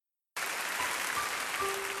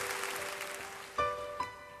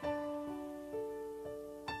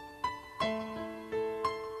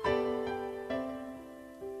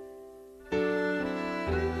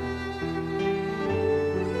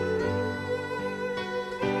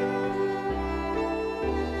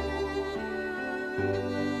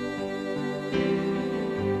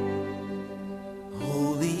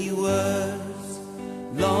Holy words,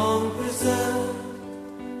 long preserved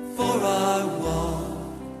for our walk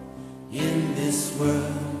in this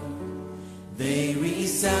world, they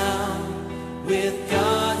resound with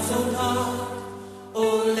God's own heart.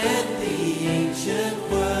 Oh, let the ancient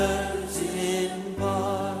words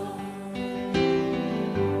impart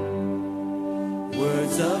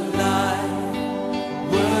words of life,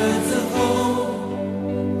 words of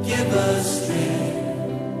hope. Give us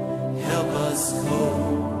strength, help us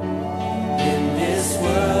cope in this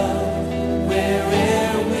world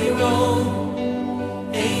where'er we roam.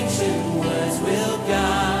 Ancient words will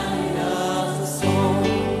guide us home.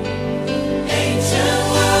 Ancient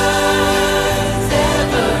words,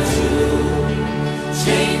 ever true,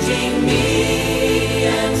 changing me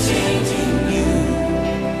and changing you.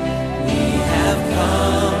 We have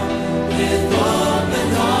come with open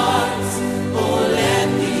hearts. Oh, let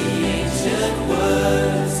the ancient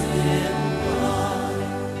words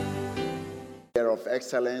Of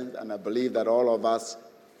excellence, and I believe that all of us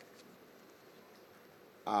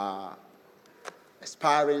are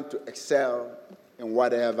aspiring to excel in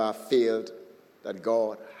whatever field that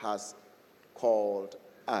God has called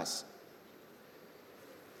us.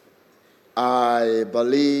 I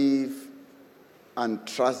believe and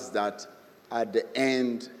trust that at the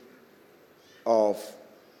end of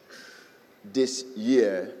this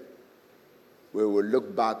year, we will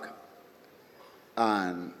look back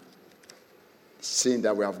and seeing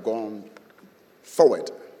that we have gone forward.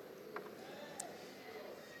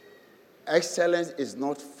 Excellence is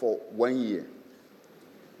not for 1 year.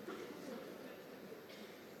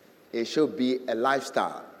 It should be a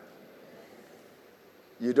lifestyle.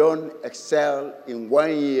 You don't excel in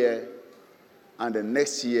 1 year and the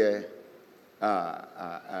next year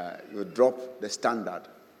you drop the standard.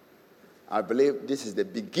 I believe this is the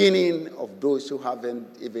beginning of those who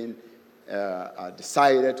haven't even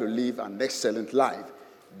decided to live an excellent life.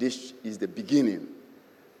 This is the beginning.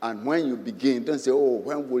 And when you begin, don't say, oh,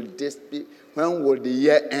 when will the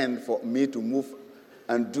year end for me to move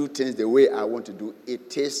and do things the way I want to do?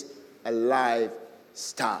 It is a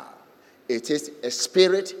lifestyle. It is a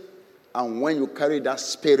spirit, and when you carry that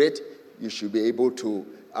spirit, you should be able to,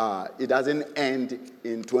 it doesn't end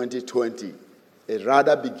in 2020. It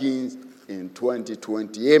rather begins in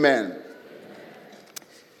 2020. Amen.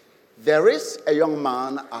 There is a young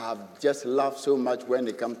man I have just loved so much when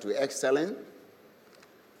it comes to excellence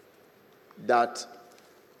that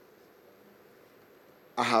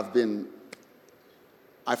I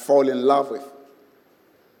fall in love with.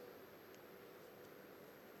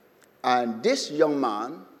 And this young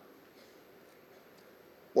man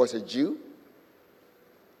was a Jew,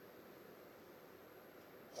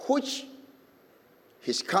 which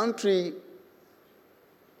his country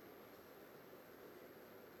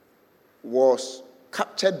was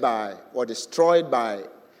captured by or destroyed by,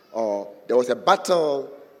 or there was a battle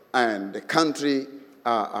and the country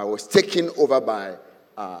was taken over by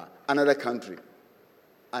another country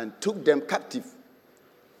and took them captive,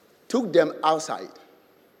 took them outside.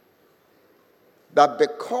 But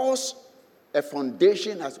because a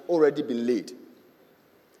foundation has already been laid,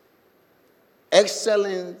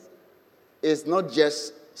 excellence is not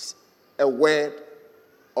just a word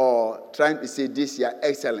or trying to say this year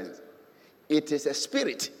excellence. It is a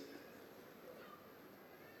spirit.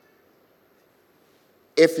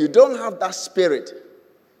 If you don't have that spirit,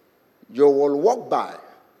 you will walk by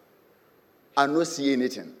and not see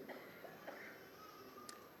anything.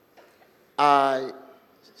 I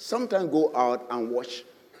sometimes go out and watch.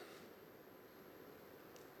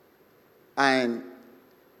 And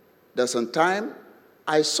there's some time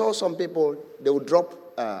I saw some people, they would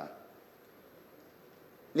drop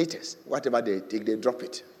liters, whatever they take, they drop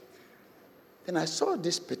it. Then I saw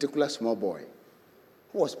this particular small boy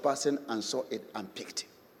who was passing and saw it and picked it.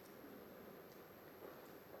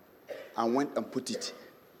 And went and put it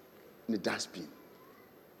in the dustbin.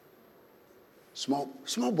 Small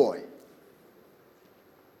boy.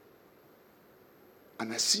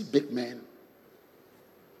 And I see big men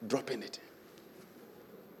dropping it.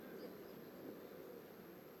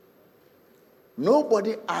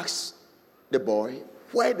 Nobody asks the boy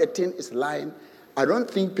where the thing is lying. I don't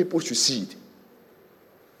think people should see it.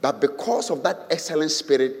 But because of that excellent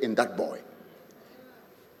spirit in that boy,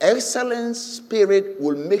 excellent spirit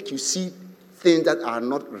will make you see things that are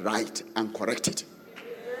not right and correct it.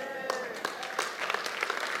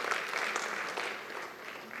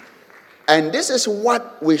 And this is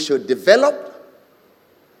what we should develop.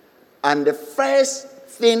 And the first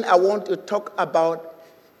thing I want to talk about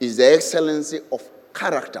is the excellency of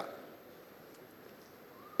character.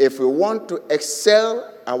 If we want to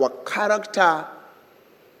excel our character,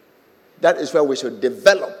 that is where we should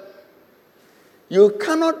develop.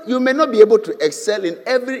 You may not be able to excel in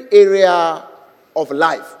every area of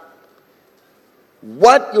life.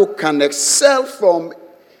 What you can excel from,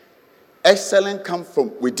 excellence comes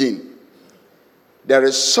from within. There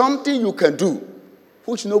is something you can do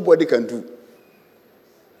which nobody can do.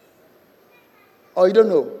 Or you don't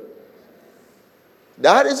know.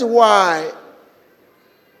 That is why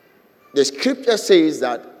the scripture says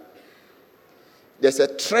that there's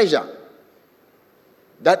a treasure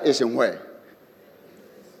that is in where?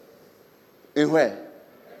 In where?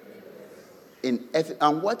 In earth.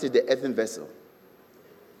 And what is the earthen vessel?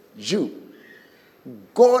 You.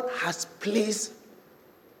 God has placed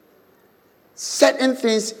certain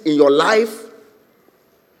things in your life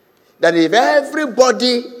that if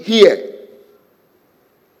everybody here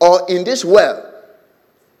or in this world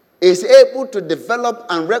is able to develop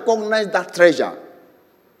and recognize that treasure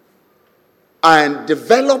and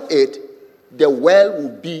develop it, there will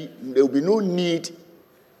be no need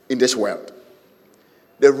in this world.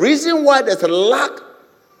 The reason why there's a lack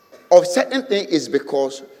of certain things is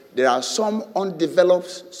because there are some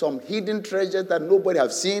undeveloped, some hidden treasures that nobody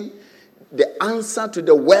has seen. The answer to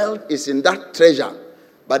the world is in that treasure.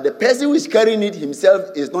 But the person who is carrying it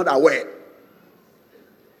himself is not aware.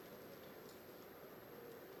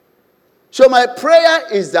 So my prayer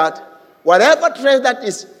is that whatever treasure that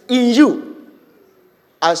is in you,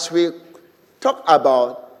 as we talk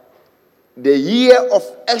about the year of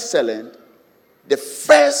excellence, the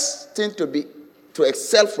first thing to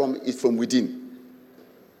excel from is from within.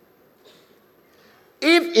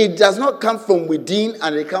 If it does not come from within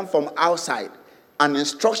and it comes from outside, an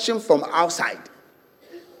instruction from outside,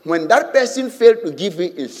 when that person fails to give you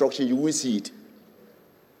instruction, you will see it.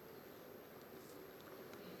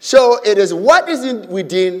 So it is what is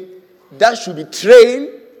within that should be trained.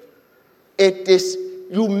 It is,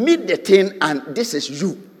 you meet the thing and this is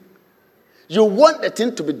you. You want the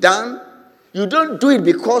thing to be done. You don't do it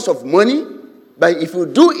because of money, but if you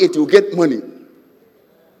do it, you get money.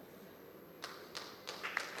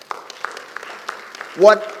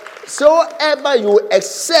 Whatsoever you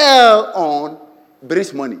excel on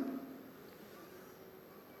brings money.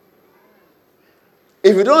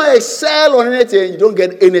 If you don't excel on anything, you don't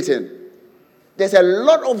get anything. There's a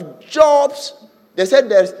lot of jobs. They said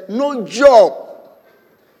there's no job.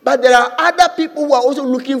 But there are other people who are also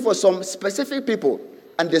looking for some specific people,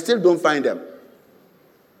 and they still don't find them.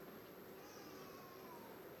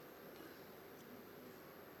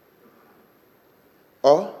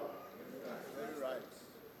 Or?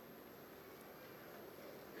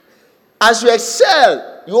 As you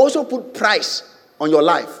excel, you also put price on your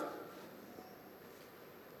life.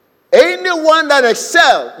 Anyone that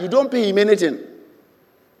excels, you don't pay him anything.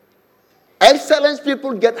 Excellence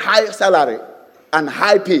people get high salary and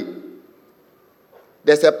high pay.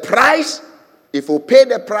 There's a price. If you pay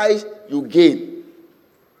the price, you gain.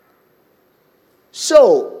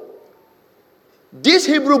 So, these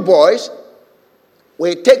Hebrew boys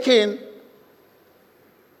were taken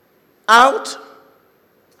out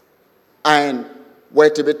and were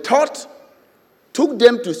to be taught, took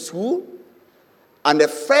them to school, and the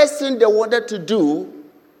first thing they wanted to do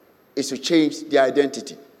is to change their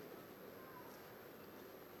identity.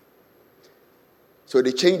 So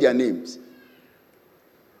they changed their names.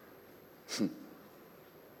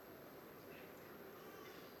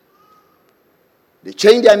 They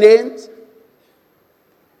changed their names.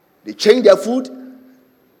 They changed their food.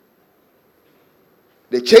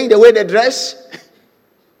 They changed the way they dress.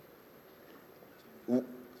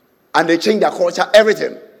 And they change their culture,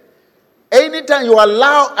 everything. Anytime you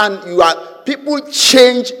allow and people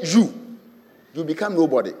change you, you become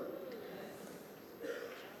nobody.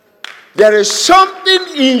 There is something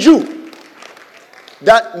in you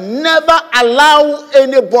that never allow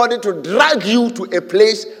anybody to drag you to a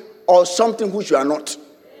place or something which you are not.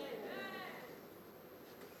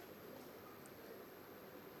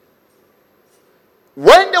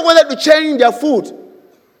 When they wanted to change their food,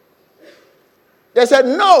 they said,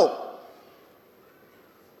 no.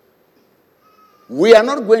 We are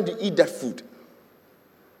not going to eat that food.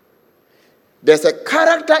 There's a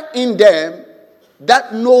character in them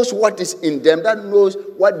that knows what is in them, that knows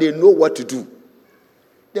what they know what to do.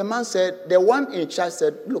 The man said, the one in charge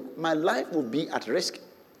said, look, my life will be at risk.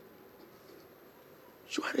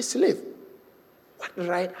 You are a slave. What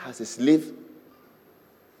right has a slave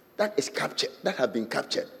that is captured, that have been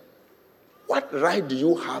captured? What right do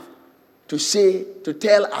you have to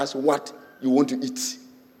tell us what you want to eat?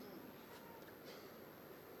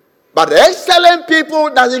 But the excellent people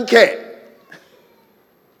doesn't care.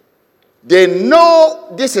 They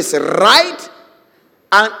know this is right,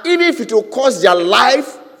 and even if it will cost their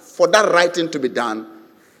life for that right thing to be done,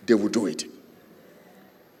 they will do it.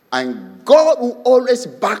 And God will always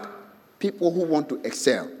back people who want to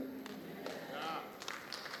excel.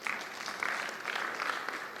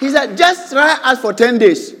 He said, just try us for 10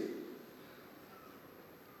 days.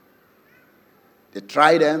 They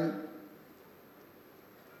try them,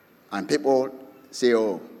 and people say,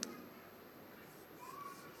 oh,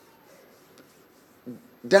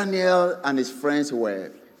 Daniel and his friends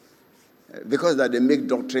were, because that they make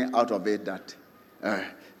doctrine out of it that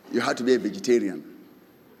you have to be a vegetarian.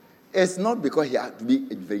 It's not because he had to be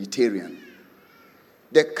a vegetarian.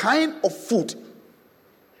 The kind of food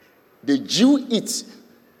the Jew eats,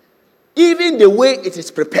 even the way it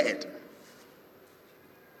is prepared,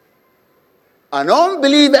 an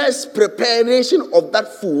unbeliever's preparation of that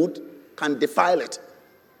food can defile it.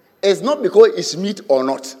 It's not because it's meat or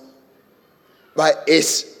not, but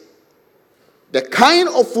it's the kind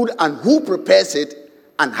of food and who prepares it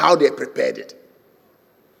and how they prepared it.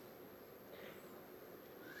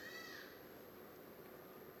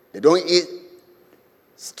 They don't eat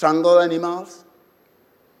strangled animals.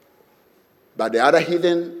 But the other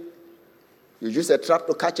heathen, you use a trap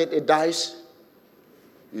to catch it, it dies.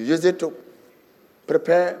 You use it to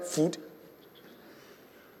prepare food.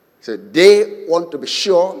 So they want to be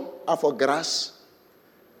sure of for grass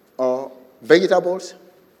or vegetables.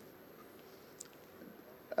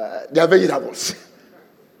 They are vegetables.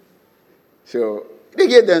 So they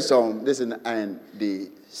gave them some, and they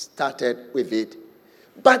started with it.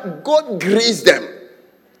 But God graced them.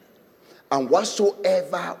 And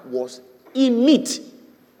whatsoever was in meat,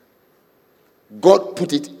 God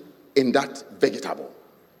put it in that vegetable.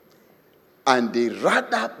 And they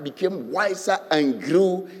rather became wiser and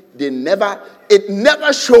grew. It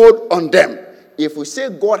never showed on them. If we say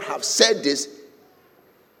God have said this,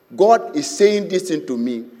 God is saying this thing to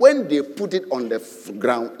me. When they put it on the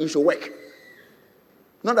ground, it should work.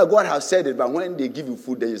 Not that God has said it, but when they give you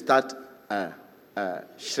food, then you start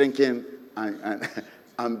shrinking and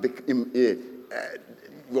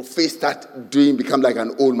your face become like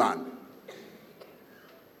an old man.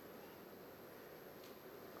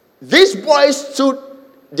 These boys stood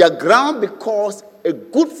their ground because a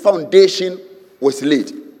good foundation was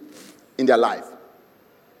laid in their life.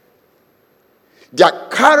 Their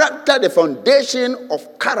character, the foundation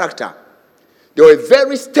of character, they were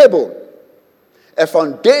very stable. A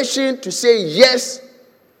foundation to say yes,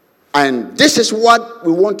 and this is what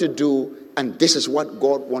we want to do, and this is what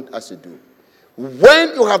God wants us to do.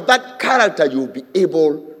 When you have that character, you will be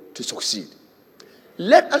able to succeed.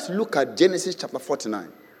 Let us look at Genesis chapter 49.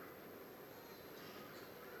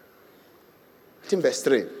 In verse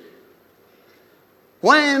 3.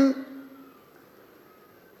 When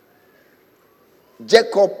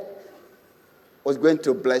Jacob was going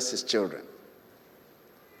to bless his children,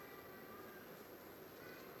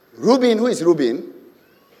 Reuben, who is Reuben?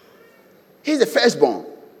 He's the firstborn.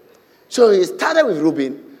 So he started with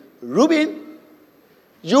Reuben. Reuben,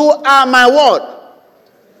 you are my what?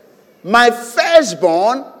 My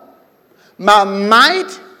firstborn, my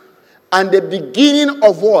might, and the beginning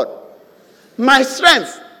of what? My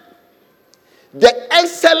strength. The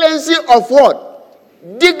excellency of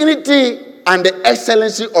what? Dignity, and the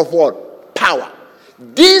excellency of what? Power.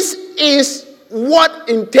 This is what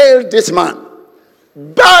entails this man.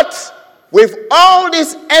 But with all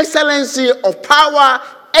this excellency of power,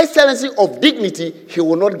 excellency of dignity, he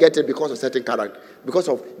will not get it because of certain character, because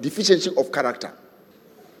of deficiency of character.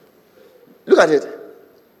 Look at it.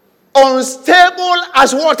 Unstable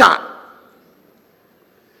as water.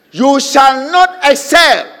 You shall not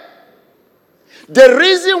excel. The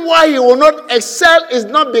reason why he will not excel is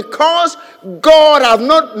not because God has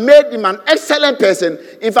not made him an excellent person.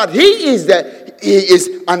 In fact, he is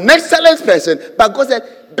an excellent person. But God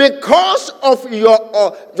said, because of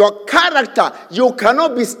your character, you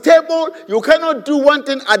cannot be stable. You cannot do one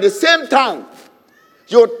thing at the same time.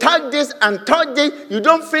 You touch this and touch this. You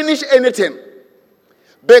don't finish anything.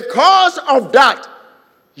 Because of that,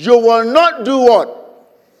 you will not do what?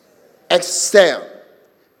 Excel.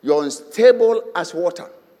 You're unstable as water.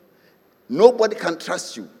 Nobody can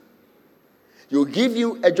trust you. You give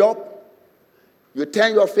you a job, you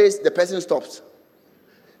turn your face, the person stops.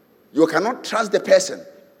 You cannot trust the person.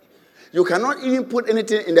 You cannot even put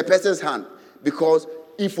anything in the person's hand because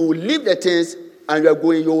if you leave the things and you are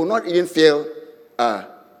going, you will not even feel.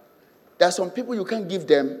 There are some people you can't give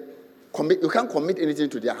them, you can't commit anything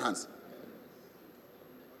to their hands.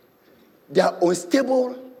 They are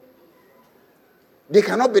unstable. They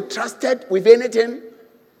cannot be trusted with anything.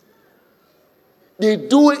 They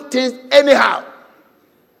do things anyhow.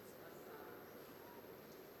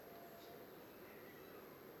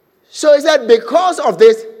 So he said, because of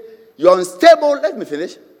this, you're unstable. Let me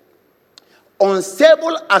finish.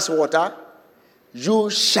 Unstable as water, you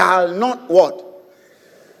shall not what?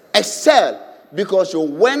 Excel, because you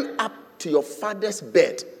went up to your father's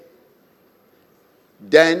bed.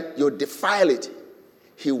 Then you defile it.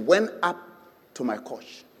 He went up to my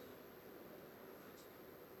couch.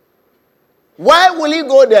 Why will he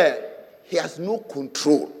go there? He has no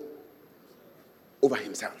control over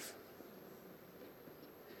himself.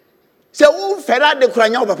 Se u fera de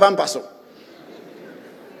kuranya papa mpaso.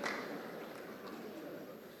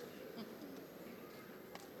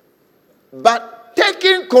 But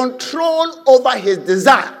taking control over his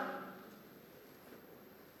desire.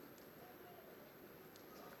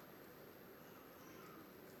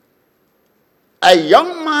 A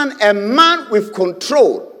young man, a man with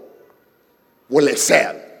control, will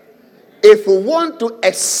excel. If you want to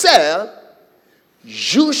excel,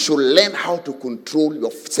 you should learn how to control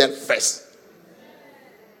yourself first.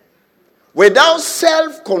 Without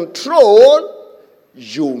self-control,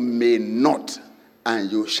 you may not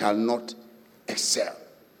and you shall not excel.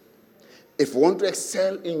 If you want to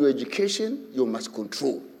excel in your education, you must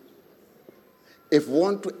control. If you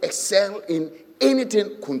want to excel in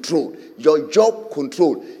anything, control. Your job,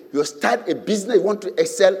 control. You start a business, you want to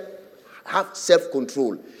excel, have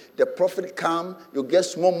self-control. The profit come, you get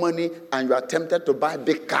small money, and you are tempted to buy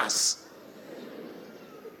big cars.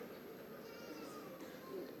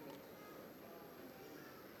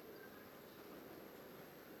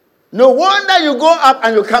 No wonder you go up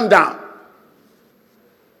and you come down.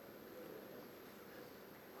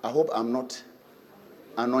 I hope I'm not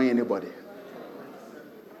annoying anybody.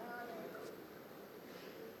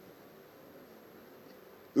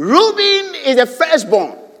 Reuben is the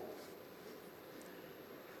firstborn.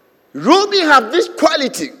 Reuben have this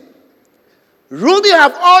quality. Reuben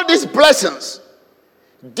have all these blessings.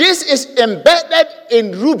 This is embedded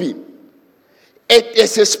in Reuben. It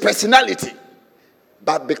is his personality.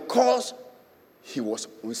 But because he was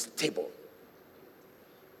unstable,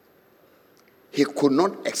 he could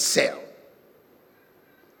not excel.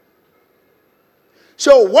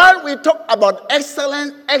 So while we talk about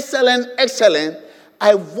excellence,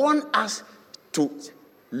 I want us to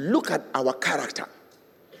look at our character.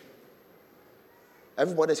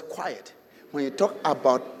 Everybody is quiet. When you talk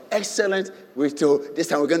about excellence, this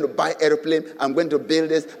time we're going to buy airplane, I'm going to build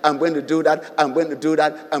this, I'm going to do that, I'm going to do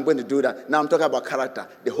that, I'm going to do that. Now I'm talking about character.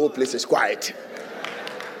 The whole place is quiet.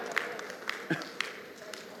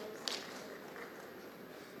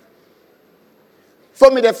 For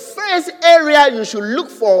me, the first area you should look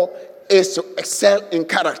for is to excel in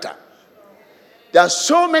character. There are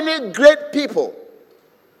so many great people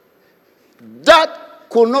that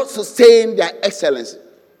could not sustain their excellence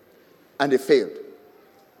and they failed.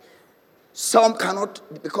 Some cannot,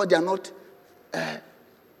 because they are not,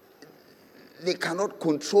 they cannot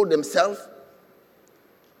control themselves.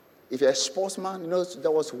 If you're a sportsman, you know,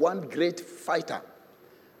 there was one great fighter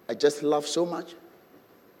I just love so much.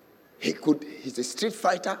 He's a street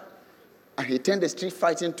fighter, and he turned the street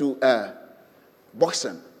fighting to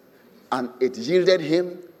boxing. And it yielded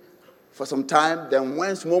him for some time. Then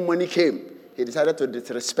when more money came, he decided to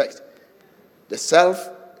disrespect the self.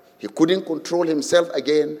 He couldn't control himself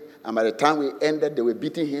again. And by the time we ended, they were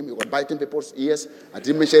beating him. He was biting people's ears. I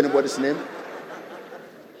didn't mention anybody's name.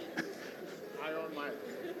 I don't mind.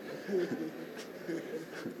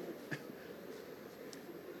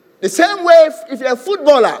 The same way, if you're a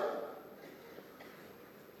footballer,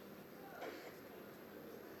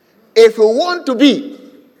 if you want to be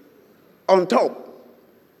on top,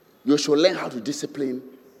 you should learn how to discipline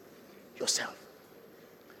yourself.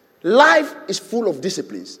 Life is full of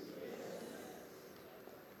disciplines.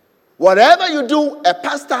 Whatever you do, a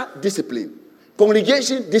pastor, discipline.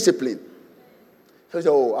 Congregation, discipline. So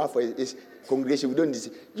you say, it's congregation, we don't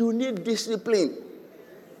discipline. You need discipline.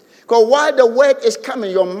 Because while the word is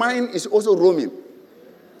coming, your mind is also roaming.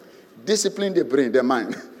 Discipline the brain, the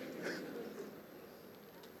mind.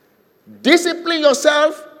 Discipline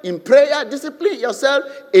yourself in prayer, discipline yourself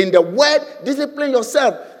in the word, discipline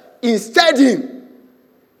yourself in studying.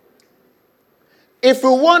 If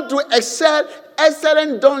you want to excel,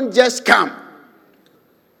 excellence don't just come.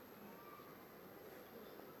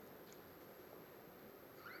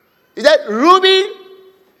 Is that Reuben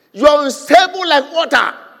You are unstable like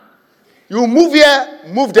water. You move here,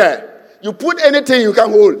 move there. You put anything you can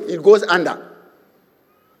hold, it goes under.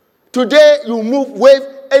 Today, you move, wave,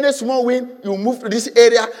 any small wind, you move to this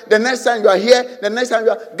area. The next time you are here, the next time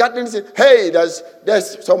you are gathering, say, hey,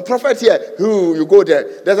 there's some prophet here. Who, you go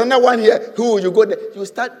there. There's another one here. Who, you go there. You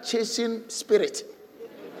start chasing spirit.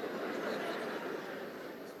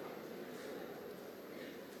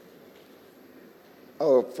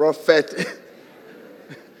 Oh, prophet.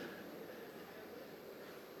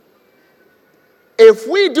 If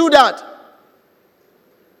we do that,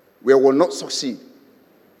 we will not succeed.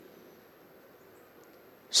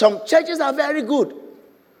 Some churches are very good.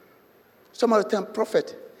 Some of the time,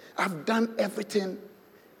 prophet, I've done everything.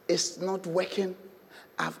 It's not working.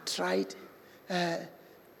 I've tried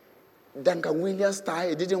Duncan Williams style.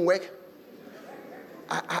 It didn't work.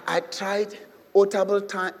 I tried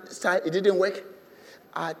Otable style. It didn't work.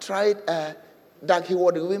 I tried Doug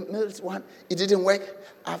Heward Mills one. It didn't work.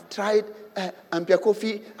 I've tried Ampia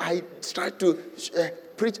Kofi. I tried to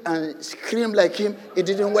preach and scream like him. It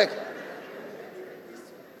didn't work.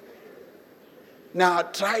 Now I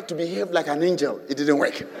tried to behave like an angel. It didn't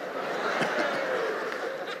work.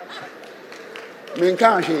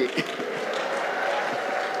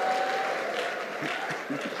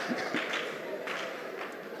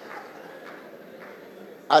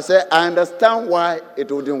 I said, I understand why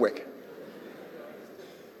it wouldn't work.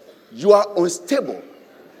 You are unstable.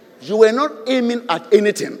 You were not aiming at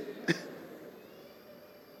anything.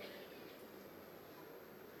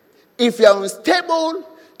 If you are unstable,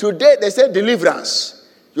 today they say deliverance.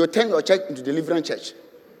 You turn your church into deliverance church.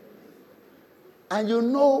 And you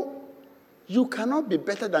know, you cannot be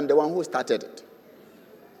better than the one who started it.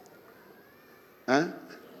 Huh?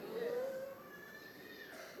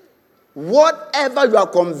 Whatever you are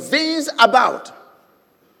convinced about,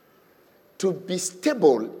 to be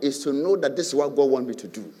stable is to know that this is what God wants me to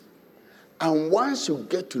do. And once you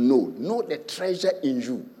get to know the treasure in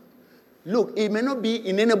you. Look, it may not be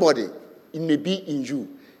in anybody. It may be in you.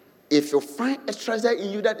 If you find a treasure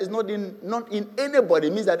in you that is not in anybody,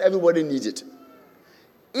 it means that everybody needs it.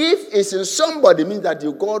 If it's in somebody, it means that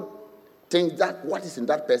God thinks that what is in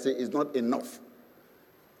that person is not enough.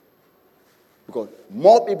 Because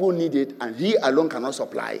more people need it, and he alone cannot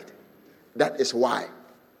supply it. That is why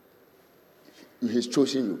he's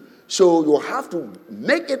chosen you. So you have to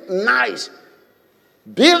make it nice.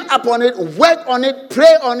 Build upon it, work on it,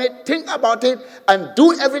 pray on it, think about it, and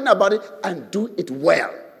do everything about it, and do it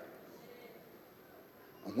well.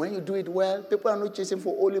 And when you do it well, people are not chasing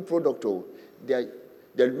for only product. They're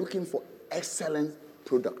looking for excellent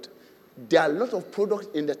product. There are a lot of products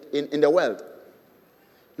in the world.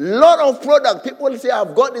 Lot of product. People say,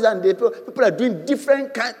 I've got this, and people are doing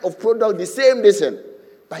different kind of product, the same.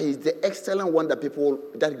 But it's the excellent one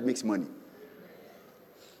that makes money.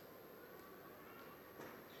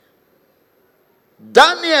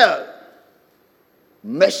 Daniel,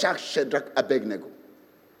 Meshach, Shadrach, Abednego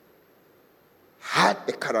had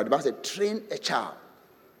a character. The Bible said, train a child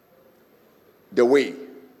the way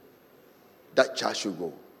that child should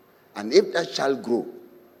go. And if that child grow,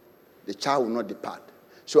 the child will not depart.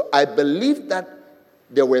 So I believe that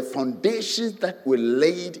there were foundations that were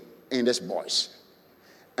laid in these boys.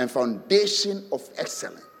 And foundation of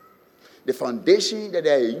excellence. The foundation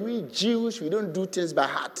that we Jews, we don't do things by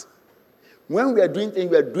heart. When we are doing things,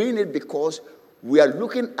 we are doing it because we are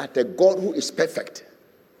looking at a God who is perfect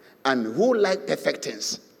and who likes perfect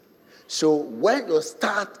things. So when you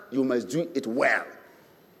start, you must do it well.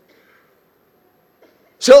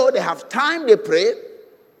 So they have time, they pray.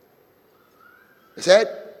 They said,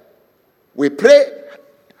 we pray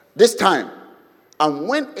this time. And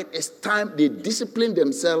when it is time, they discipline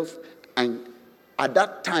themselves. And at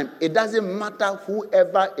that time, it doesn't matter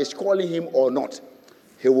whoever is calling him or not.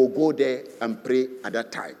 He will go there and pray at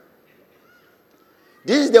that time.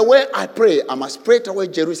 This is the way I pray. I must pray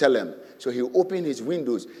towards Jerusalem. So he opened his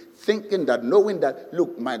windows, knowing that,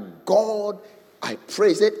 look, my God, I pray.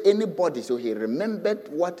 He said anybody. So he remembered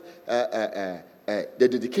what the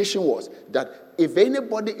dedication was. That if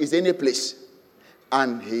anybody is any place,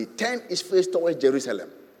 and he turned his face towards Jerusalem,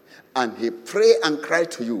 and he prayed and cried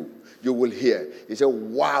to you, you will hear. He said,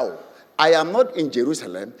 wow, I am not in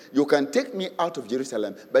Jerusalem. You can take me out of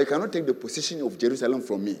Jerusalem, but you cannot take the position of Jerusalem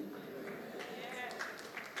from me.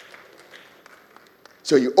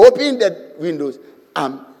 So he opened the windows,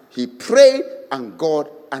 and he prayed, and God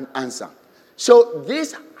answered. So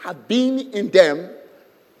this had been in them.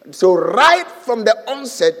 So right from the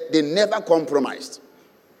onset, they never compromised.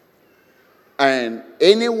 And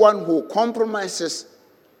anyone who compromises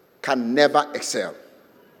can never excel.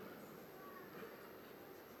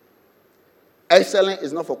 Excellence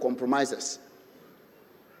is not for compromisers.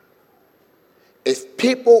 It's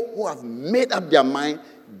people who have made up their mind,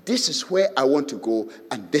 this is where I want to go,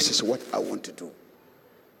 and this is what I want to do.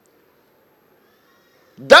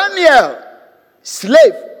 Daniel,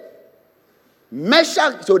 slave.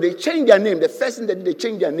 Meshach, so they changed their name. The first thing they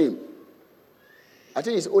changed their name. I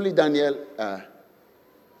think it's only Daniel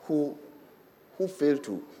who failed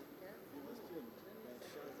to.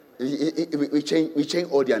 We change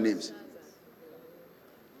all their names.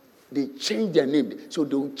 They change their name. So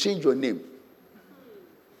they will change your name.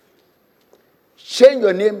 Change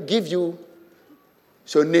your name, give you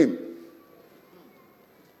your name.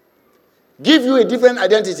 Give you a different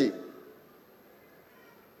identity.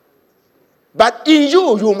 But in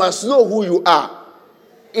you, you must know who you are.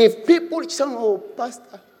 If people say, oh,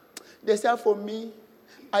 pastor, they say for me,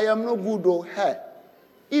 I am not good or hey.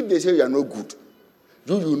 If they say you are not good,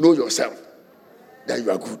 you know yourself that you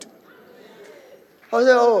are good. I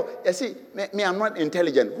say, oh, you see, me, I'm not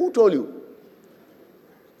intelligent. Who told you?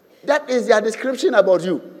 That is their description about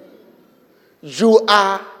you. You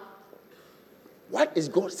are. What is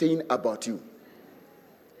God saying about you?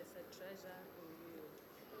 There's a treasure in you.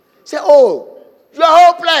 Say, oh, you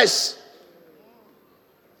are hopeless.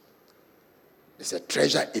 There's a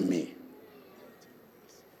treasure in me.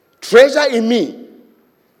 Treasure in me.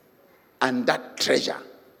 And that treasure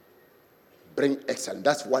bring excellence.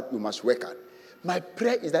 That's what you must work at. My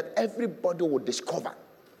prayer is that everybody will discover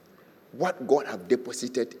what God has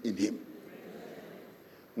deposited in him.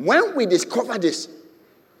 When we discover this,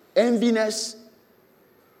 enviness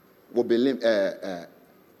will be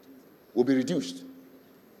reduced.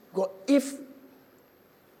 God, if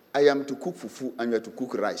I am to cook fufu and you are to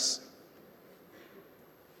cook rice,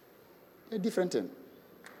 a different thing.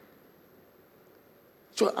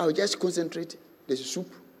 So I'll just concentrate. There's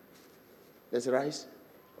soup, there's rice,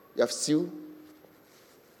 you have stew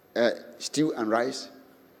and rice,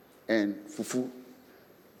 and fufu.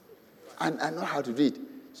 And I know how to do it.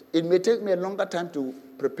 So it may take me a longer time to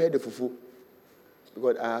prepare the fufu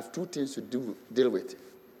because I have two things to deal with.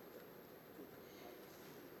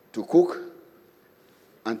 To cook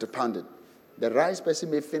and to pound it. The rice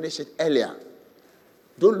person may finish it earlier.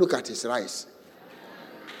 Don't look at his rice.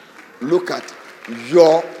 Look at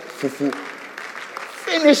your fufu.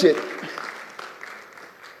 Finish it.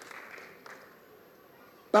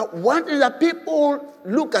 But one thing that people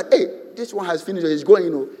look at, hey, this one has finished, he's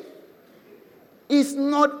going, It's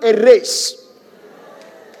not a race.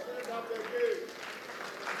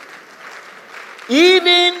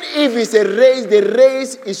 Even if it's a race, the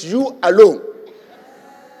race is you alone.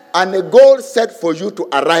 And a goal set for you to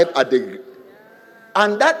arrive at the.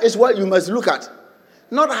 And that is what you must look at.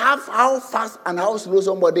 Not how fast and how slow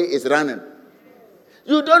somebody is running.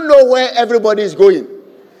 You don't know where everybody is going.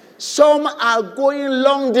 Some are going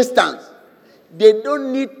long distance. They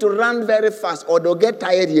don't need to run very fast or they'll get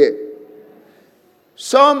tired here.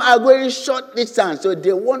 Some are going short distance, so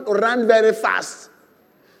they want to run very fast.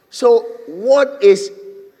 So what is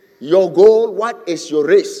your goal? What is your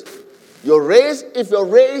race? Your race, if your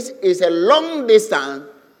race is a long distance,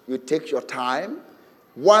 you take your time.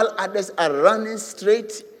 While others are running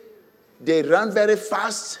straight, they run very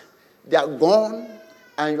fast, they are gone,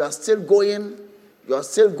 and you are still going. You are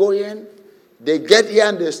still going. They get here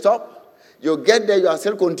and they stop. You get there, you are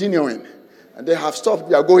still continuing. And they have stopped,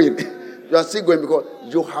 you are going. You are still going because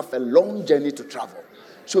you have a long journey to travel.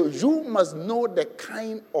 So you must know the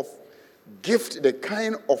kind of gift, the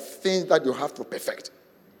kind of things that you have to perfect.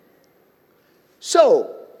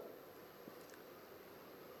 So,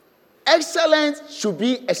 excellence should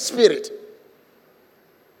be a spirit.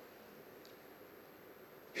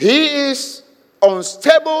 He is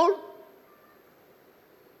unstable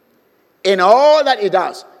in all that he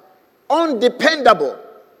does. Undependable.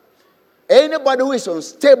 Anybody who is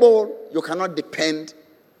unstable, you cannot depend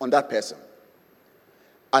on that person.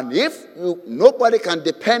 And if nobody can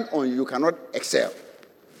depend on you, you cannot excel.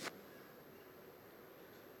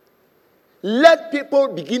 Let people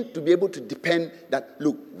begin to be able to depend that,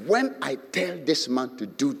 look, when I tell this man to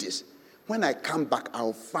do this, when I come back,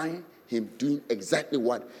 I'll find him doing exactly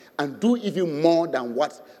what, and do even more than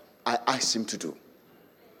what I asked him to do.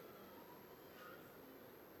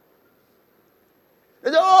 They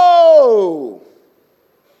say, oh,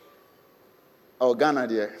 Ghana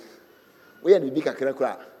there. We are the big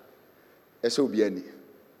kakra.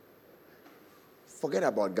 Forget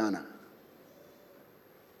about Ghana.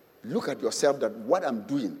 Look at yourself that what I'm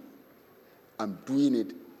doing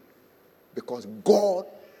it because God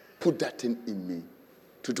put that thing in me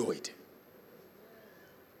to do it.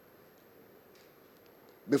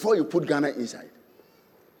 Before you put Ghana inside.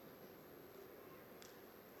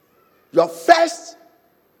 You are first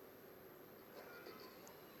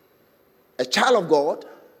a child of God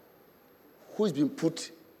who's been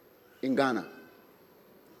put in Ghana.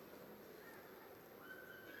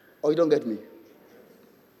 Oh, you don't get me?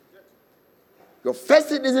 Your first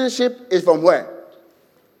citizenship is from where?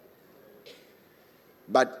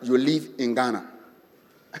 But you live in Ghana.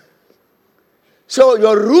 So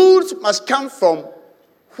your roots must come from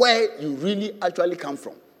where you really actually come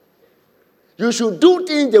from. You should do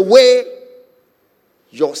things the way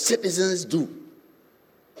your citizens do.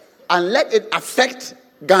 And let it affect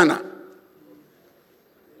Ghana.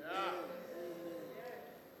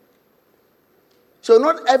 So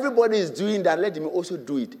not everybody is doing that. Let them also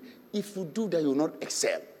do it. If you do that, you will not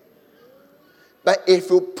excel. But if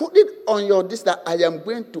you put it on your list that I am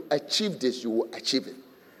going to achieve this, you will achieve it.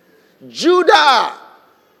 Judah,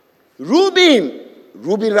 Reuben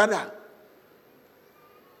rather.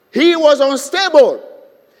 He was unstable.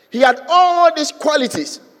 He had all these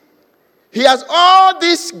qualities. He has all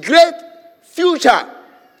this great future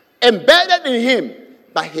embedded in him.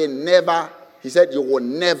 But he said, you will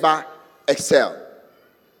never excel.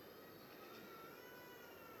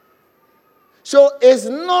 So it's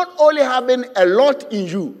not only having a lot in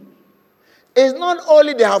you. It's not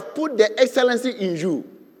only they have put the excellency in you,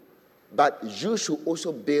 but you should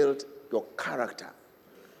also build your character.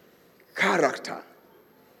 Character.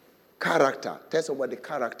 Tell somebody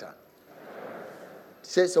character.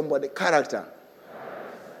 Say somebody character.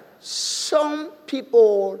 Some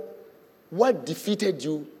people, what defeated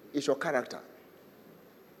you is your character.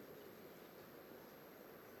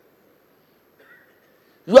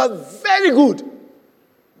 You are very good,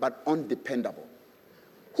 but undependable.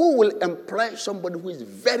 Who will employ somebody who is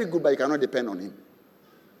very good, but you cannot depend on him?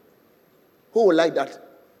 Who will like that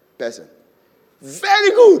person?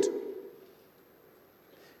 Very good.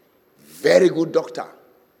 Very good doctor.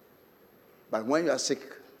 But when you are sick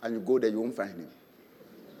and you go there, you won't find him.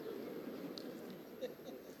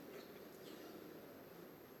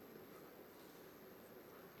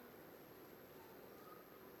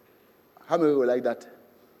 How many will like that?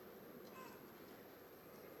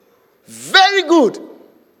 Very good.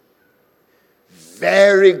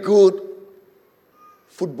 Very good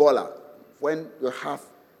footballer. When you have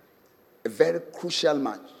a very crucial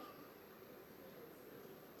match,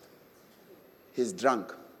 he's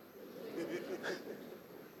drunk.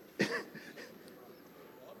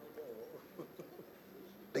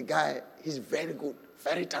 The guy, he's very good,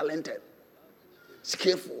 very talented,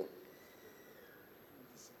 skillful,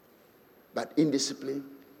 but indisciplined.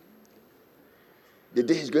 The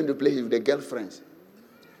day he's going to play with the girlfriends,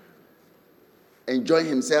 enjoying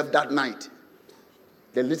himself that night,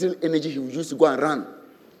 the little energy he used to go and run,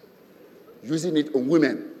 using it on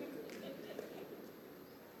women.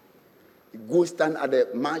 He goes stand at the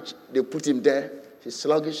match, they put him there, he's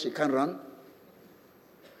sluggish, he can't run.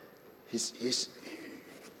 He's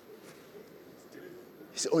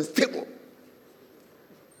unstable.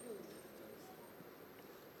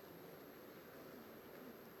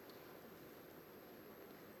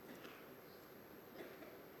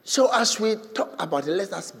 So as we talk about it,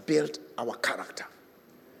 let us build our character.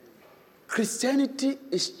 Christianity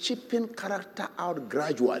is chipping character out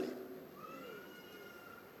gradually.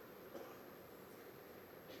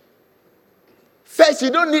 First,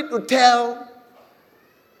 you don't need to tell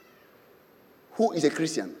who is a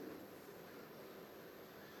Christian.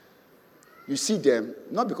 You see them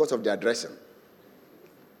not because of their dressing,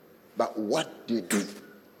 but what they do.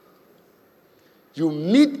 You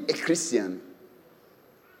meet a Christian,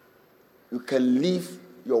 you can leave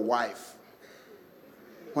your wife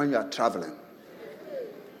when you are traveling,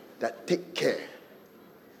 that take care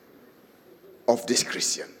of this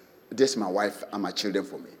Christian. This is my wife and my children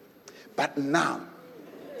for me. But now,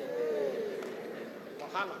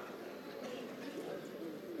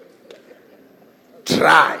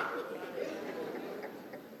 try.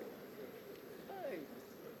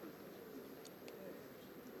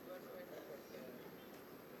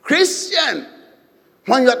 Christian,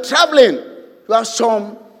 when you're traveling, you have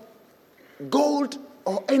some gold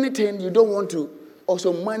or anything you don't want to, or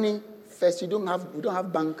some money. First, we don't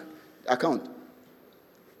have bank account.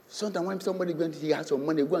 Sometimes when somebody going to, he has some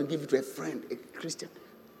money, go and give it to a friend, a Christian.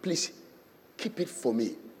 Please, keep it for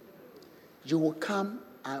me. You will come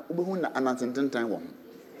and time.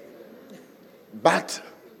 But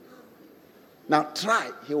now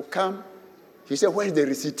try. He will come. He said, "Where is the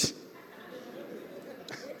receipt?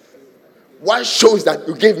 What shows that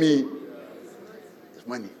you gave me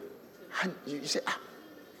money?" And you say,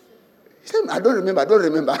 He said, I don't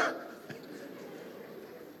remember.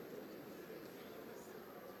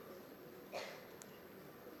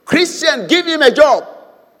 Christian, give him a job.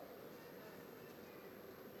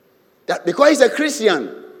 That because he's a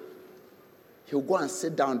Christian, he'll go and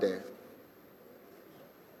sit down there.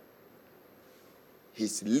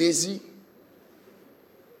 He's lazy.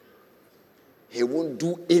 He won't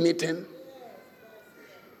do anything.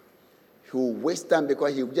 He will waste time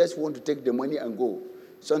because he just want to take the money and go.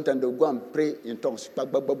 Sometimes they'll go and pray in tongues.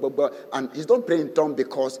 And he's not praying in tongues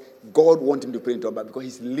because God wants him to pray in tongues, but because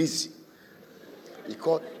he's lazy. He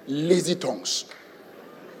called lazy tongues.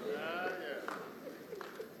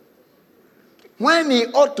 When he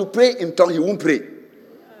ought to pray in tongues, he won't pray.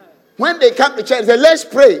 When they come to church, they say, let's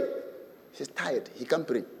pray. He's tired. He can't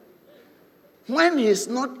pray. When he's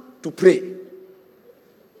not to pray,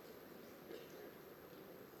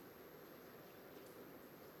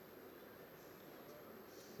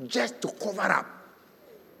 just to cover up.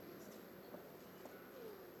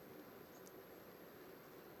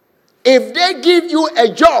 If they give you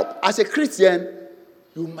a job as a Christian,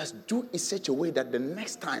 you must do it such a way that the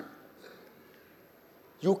next time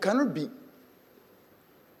you cannot be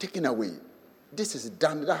taken away. This is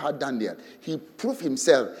Daniel. That's how Daniel. He proved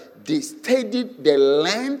himself. They studied, they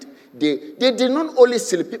learned. They did not only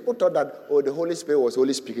sleep. People thought that, the Holy Spirit was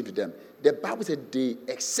only speaking to them. The Bible said they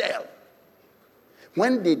excelled.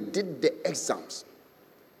 When they did the exams,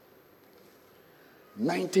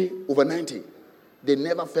 over 90, they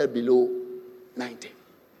never fell below 90.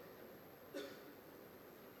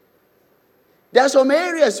 There are some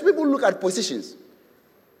areas people look at positions,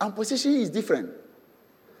 and position is different.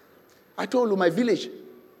 I told you my village,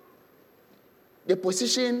 the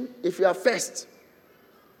position, if you are first,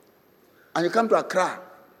 and you come to Accra,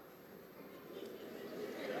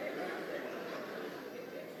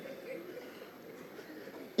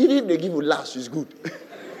 even if they give you last, it's good.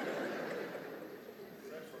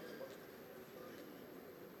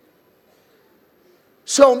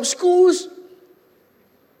 Some schools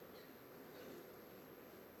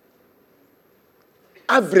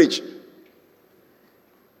average.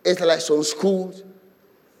 It's like some schools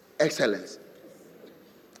excellence.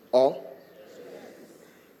 Or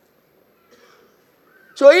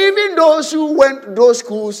so even those who went to those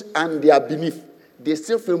schools and they are beneath, they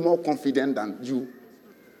still feel more confident than you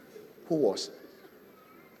who was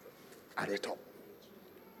at the top.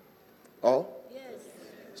 Oh? Yes.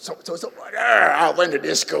 So I went to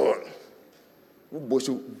this school.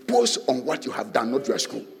 Boast on what you have done, not your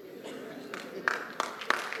school.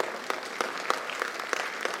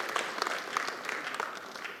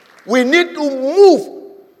 We need to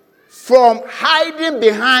move from hiding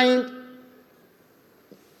behind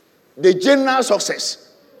the general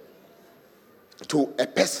success to a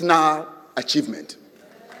personal achievement.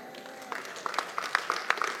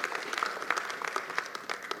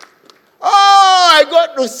 I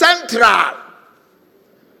got to Central.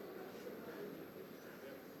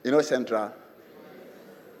 You know Central?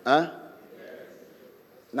 Huh?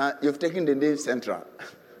 Now, you've taken the name Central.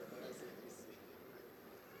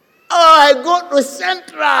 I go to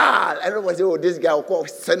Central. Everybody say, this guy will call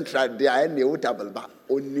Central. They are in the Utable. But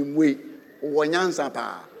only way.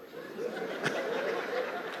 Wanyansapa.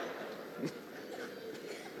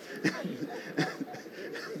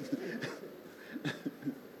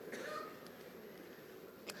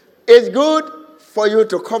 It's good for you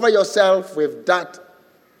to cover yourself with that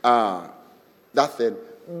thing.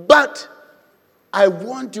 But I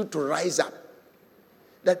want you to rise up.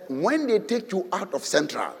 That when they take you out of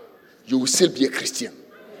Central, you will still be a Christian.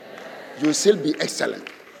 You will still be excellent.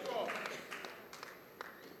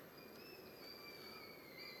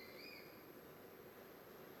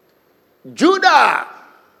 Judah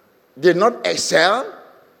did not excel.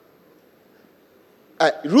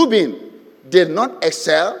 Reuben did not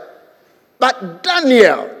excel. But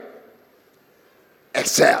Daniel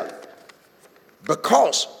excelled.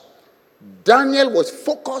 Because Daniel was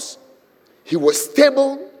focused. He was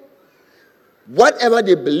stable. Whatever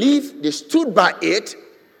they believed, they stood by it.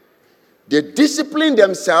 They disciplined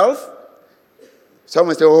themselves.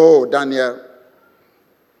 Someone said, Daniel,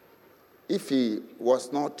 if he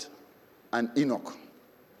was not an Enoch,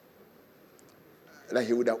 like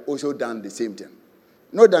he would have also done the same thing.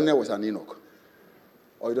 No, Daniel was an Enoch.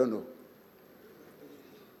 Or you don't know?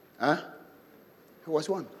 Huh? He was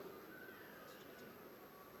one.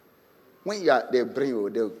 When they bring you,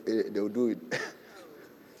 they'll do it.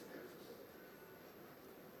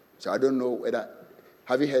 So I don't know whether,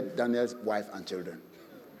 have you heard Daniel's wife and children?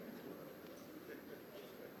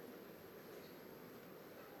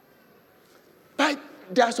 But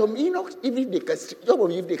there are some Enochs, even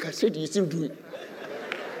if they castrate, you still do it.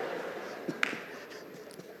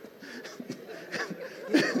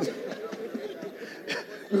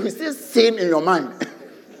 You still sin in your mind.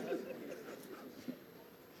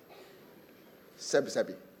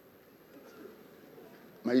 Sebi.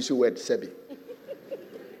 My issue word, Sebi.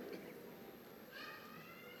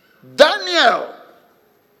 Daniel,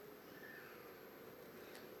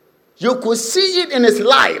 you could see it in his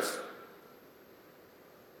life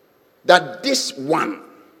that this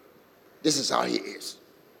is how he is.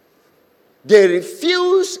 They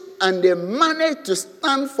refuse and they manage to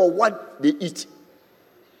stand for what they eat.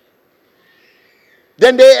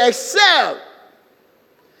 Then they excel.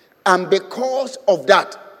 And because of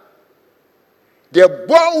that, they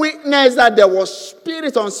bore witness that there was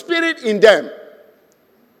spirit on spirit in them.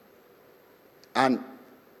 And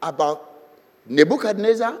about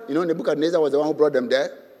Nebuchadnezzar, Nebuchadnezzar was the one who brought them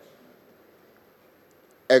there,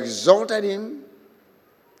 exalted him,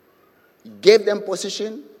 gave them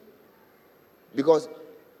position, because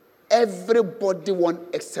everybody wants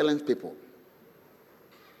excellent people.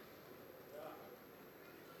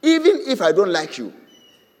 Even if I don't like you,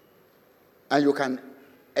 and you can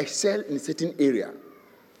excel in a certain area,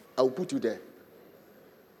 I will put you there.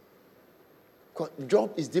 Because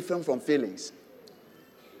job is different from feelings.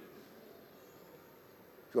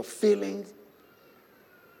 Your feelings,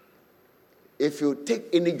 if you take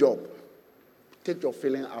any job, take your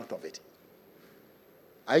feeling out of it.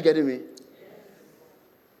 Are you getting me?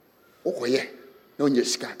 Oh yeah, no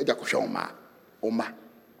nyeska, eda ko oma,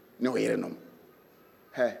 no yerenom.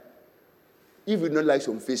 Hey, if you don't like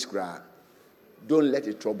some face cry, don't let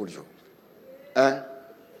it trouble you.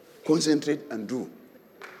 Concentrate and do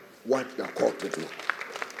what you are called to do.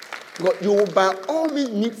 Because you will by all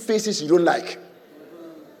means meet faces you don't like.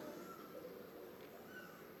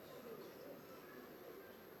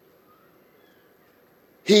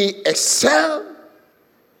 He excelled.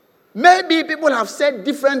 Maybe people have said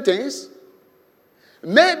different things.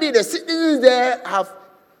 Maybe the citizens there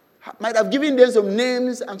might have given them some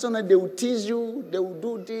names, and so that they will tease you, they will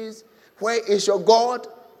do this. Where is your God?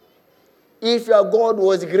 If your God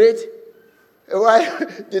was great, why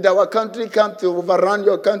did our country come to overrun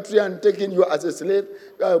your country and taking you as a slave?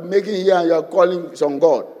 You are making here and you are calling some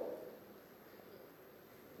God.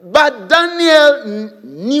 But Daniel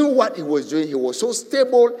knew what he was doing. He was so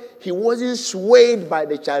stable. He wasn't swayed by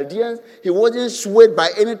the Chaldeans. He wasn't swayed by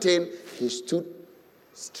anything. He stood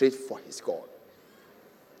straight for his God.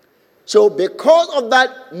 So because of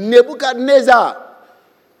that, Nebuchadnezzar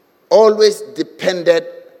always depended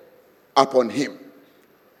upon him.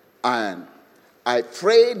 And I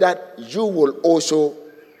pray that you will also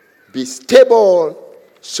be stable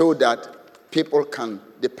so that people can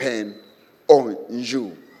depend on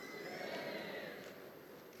you.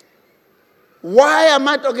 Why am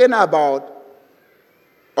I talking about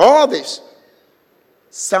all this?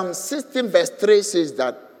 Psalm 16 verse 3 says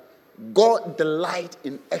that God delights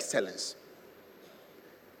in excellence.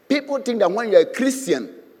 People think that when you're a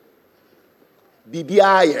Christian,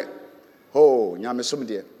 BBI, for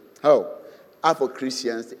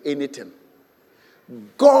Christians, anything.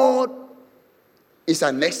 God is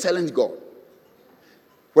an excellent God.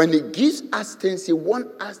 When he gives us things, he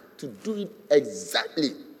wants us to do it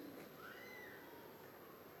exactly.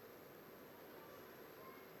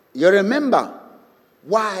 You remember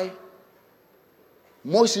why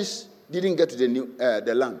Moses didn't get to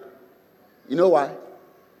the land? You know why?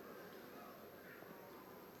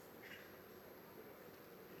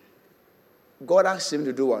 God asked him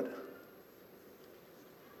to do what?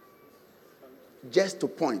 Just to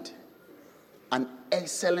point. An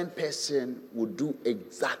excellent person would do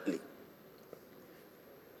exactly.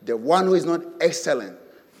 The one who is not excellent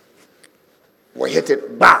will hit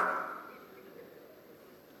it back.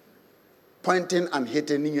 Pointing and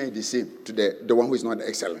hitting is the same to the one who is not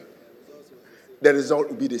excellent. The result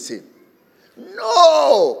will be the same.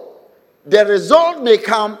 No! The result may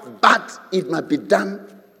come, but it must be done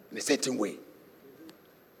in a certain way.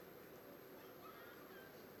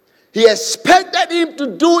 He expected him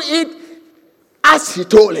to do it as he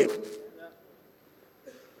told him.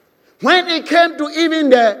 When it came to even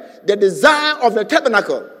the design of the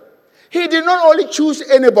tabernacle, he did not only choose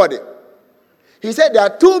anybody. He said, there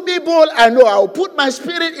are two people I know, I will put my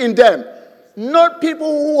spirit in them. Not people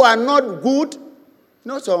who are not good,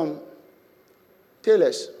 not some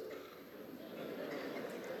tailors.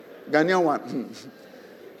 Ghanaian one.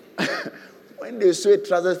 When they sew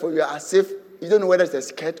trousers for you, as if you don't know whether it's a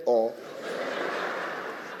skirt or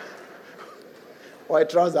a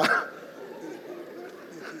trouser.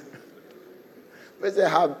 But they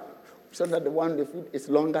have, sometimes the one the foot is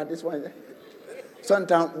longer, this one.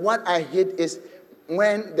 Sometimes what I hate is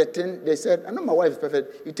when the thing, they said, I know my wife is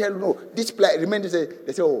perfect. You tell them, no, this plight, remember,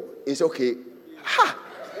 they say, oh, it's okay. Ha!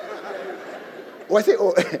 Was it?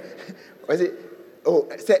 Oh, was it? Oh,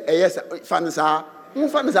 say yes. Fans are.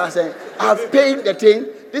 Fans are saying, I've paid the thing.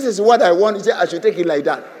 This is what I want. He said, I should take it like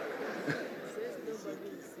that.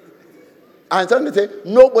 And somebody say,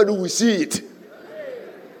 nobody will see it.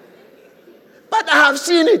 But I have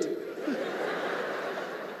seen it.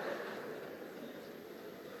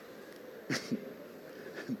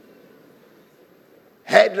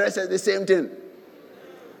 Hairdressers, the same thing.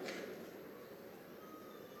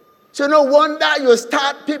 So no wonder you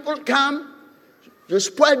start, people come, you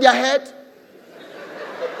spoil their head,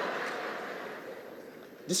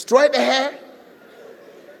 destroy the hair,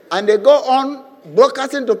 and they go on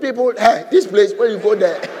broadcasting to people, hey, this place, where you go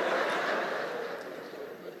there.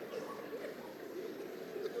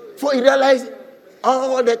 For you realize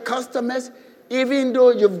all the customers, even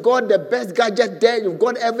though you've got the best gadget there, you've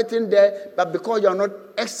got everything there, but because you're not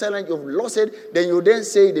excellent, you've lost it, then you then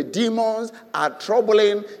say the demons are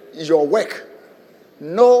troubling your work.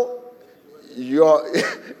 No, you are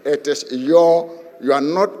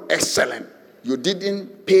not excellent. You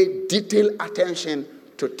didn't pay detailed attention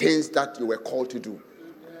to things that you were called to do.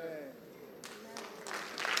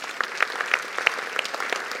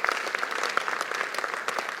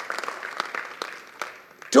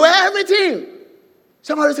 To everything.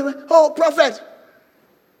 Somebody said, oh, prophet,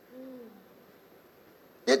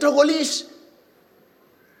 the Togolese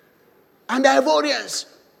and the Ivorians,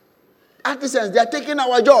 artisans, they are taking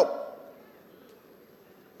our job.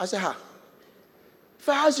 I said,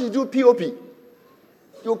 first you do POP.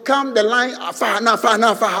 You come the line,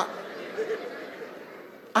 far.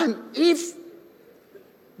 And if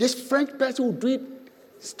this French person will do it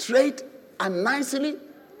straight and nicely,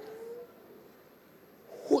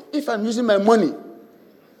 if I'm using my money,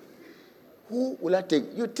 who will I take?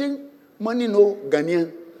 You think money no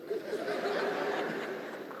Ghanaian?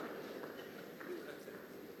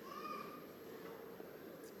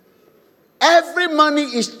 Every money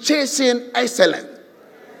is chasing excellence.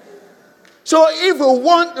 So if you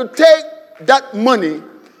want to take that money,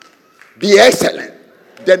 be excellent,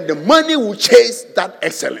 then the money will chase that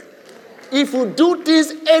excellence. If you do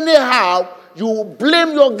things anyhow, you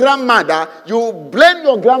blame your grandmother, you blame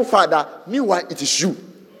your grandfather, meanwhile it is you.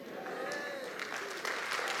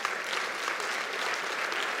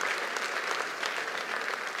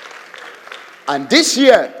 And this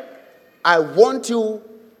year, I want you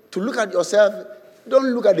to look at yourself. Don't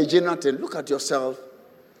look at the general thing. Look at yourself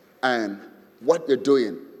and what you're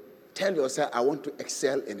doing. Tell yourself, I want to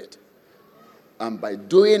excel in it. And by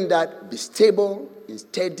doing that, be stable in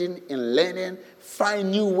studying, in learning,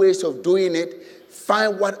 find new ways of doing it,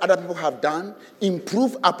 find what other people have done,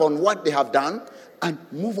 improve upon what they have done, and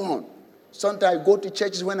move on. Sometimes I go to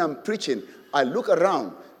churches when I'm preaching, I look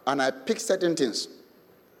around and I pick certain things.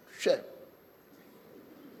 Sure.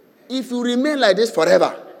 If you remain like this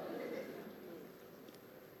forever,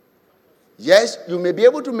 yes, you may be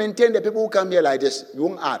able to maintain the people who come here like this. You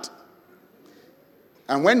won't add.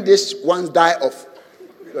 And when these ones die off,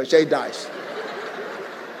 your church dies.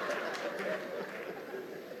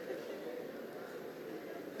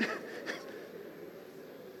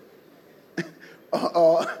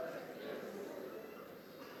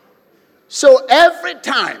 So every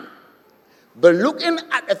time, but looking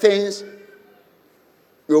at the things,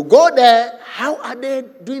 you go there, how are they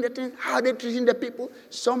doing the things? How are they treating the people?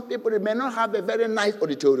 Some people, they may not have a very nice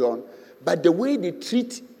auditorium, but the way they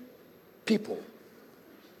treat people,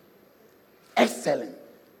 excellent.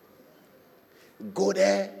 Go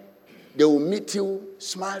there, they will meet you,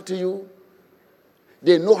 smile to you.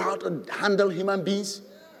 They know how to handle human beings,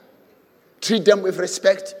 treat them with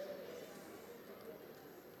respect.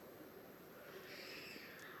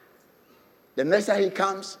 The next time he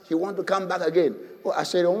comes, he wants to come back again. Oh, I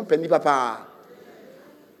said, oh, penny papa.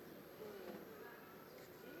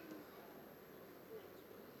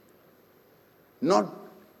 Not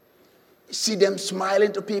see them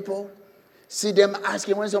smiling to people. See them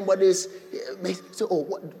asking when somebody is, say, oh,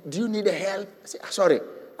 what, do you need a help? I say, sorry.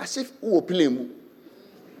 As if who will play me.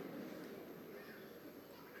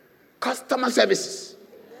 Customer services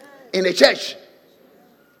in the church.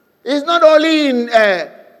 It's not only in,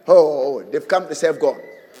 they've come to serve God.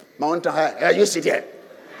 Mountain high, you sit here.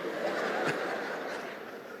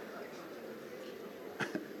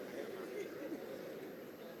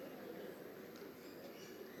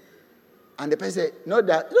 And the person said, no,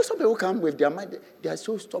 that some people come with their mind, they are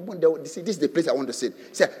so stubborn, they say, this is the place I want to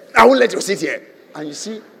sit. Say, I won't let you sit here. And you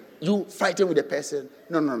see, you fighting with the person.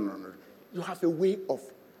 No. You have a way of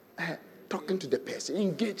talking to the person,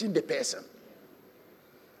 engaging the person.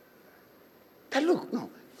 But look, no,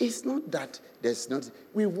 it's not that there's not,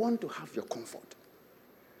 we want to have your comfort.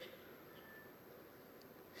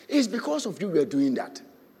 It's because of you we are doing that.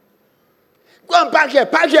 Go and park here,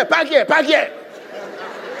 park here, park here, park here.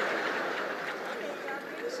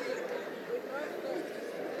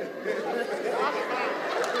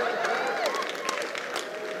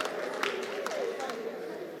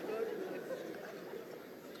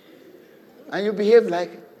 And you behave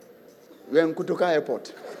like we're in Kutuka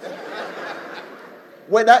Airport.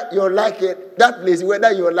 Whether you like it, that place,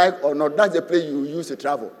 whether you like or not, that's the place you use to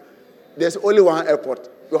travel. There's only one airport.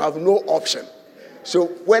 You have no option. So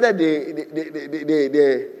whether they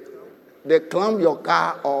clamp your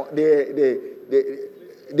car or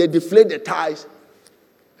they deflate the tires,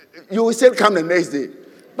 you will still come the next day.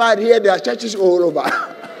 But here there are churches all over.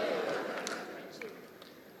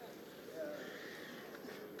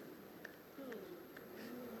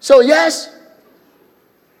 So yes,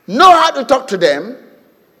 know how to talk to them.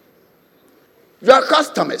 Your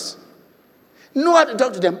customers. Know how to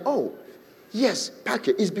talk to them. Oh, yes,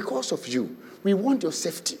 Parker, it's because of you. We want your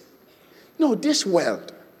safety. No, this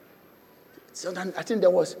world. So then, I think there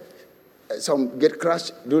was some get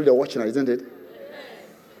crashed during the watch night, isn't it?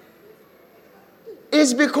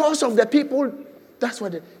 It's because of the people. That's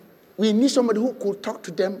what we need somebody who could talk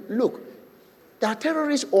to them. Look, there are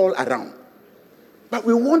terrorists all around. But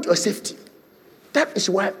we want your safety. That is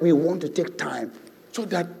why we want to take time so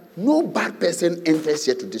that no bad person enters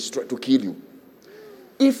here to destroy, to kill you.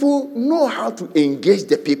 If you know how to engage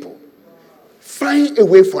the people, find a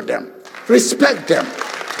way for them, respect them,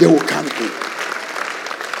 they will come in.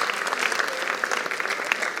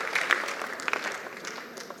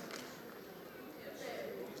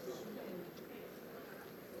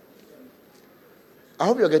 I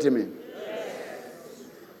hope you're getting me.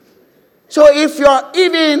 So if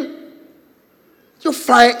you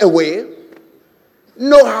find a way,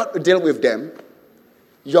 know how to deal with them,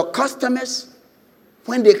 your customers,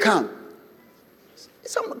 when they come,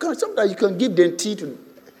 sometimes you can give them tea to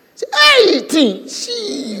say, hey, tea,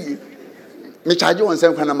 she. Me charge you on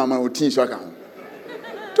some kind of mama tea, so I can.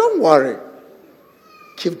 Don't worry.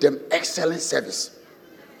 Give them excellent service.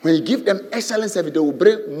 When you give them excellent service, they will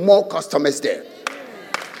bring more customers there.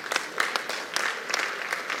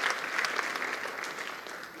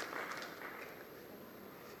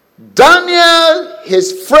 Daniel,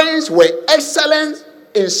 his friends were excellent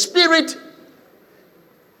in spirit.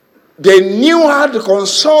 They knew how to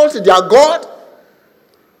consult their God.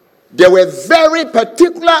 They were very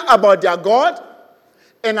particular about their God.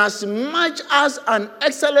 And as much as an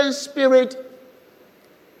excellent spirit,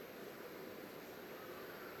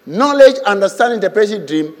 knowledge, understanding, interpreting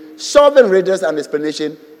dream, solving riddles and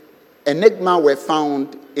explanation, enigma were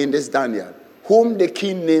found in this Daniel, whom the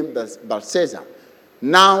king named Belshazzar.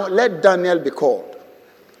 Now let Daniel be called,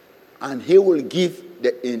 and he will give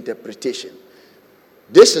the interpretation.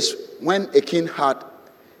 This is when a king had,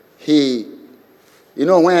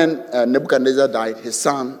 when Nebuchadnezzar died, his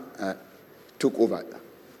son took over.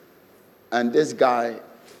 And this guy,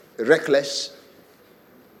 reckless,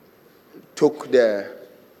 took the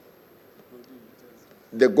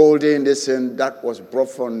golden listen that was brought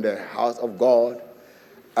from the house of God,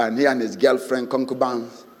 and he and his girlfriend,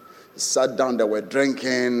 concubines, sat down, they were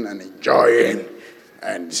drinking and enjoying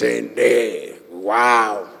and saying, hey,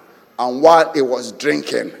 wow. And while he was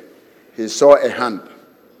drinking, he saw a hand.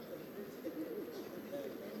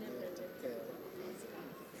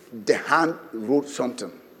 The hand wrote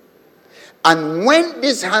something. And when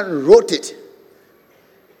this hand wrote it,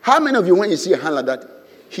 how many of you, when you see a hand like that,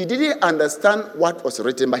 he didn't understand what was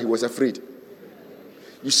written, but he was afraid?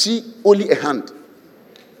 You see only a hand.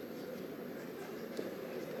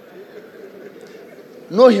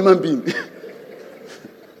 No human being.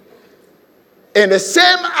 In the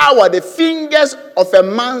same hour, the fingers of a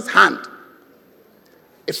man's hand,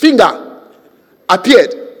 a finger,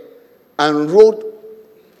 appeared and wrote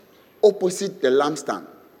opposite the lampstand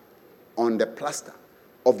on the plaster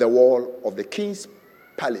of the wall of the king's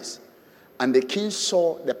palace. And the king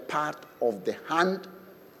saw the part of the hand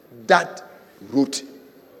that wrote.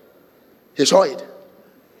 He saw it.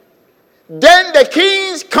 Then the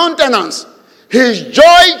king's countenance, his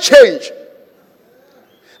joy changed,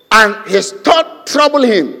 and his thought troubled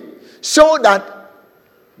him, so that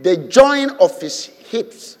the joint of his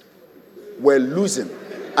hips were loosened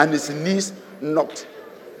and his knees knocked.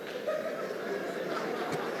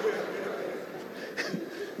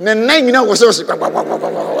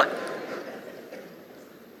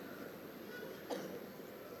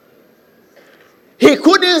 He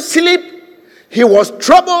couldn't sleep. He was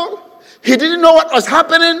troubled. He didn't know what was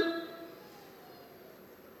happening.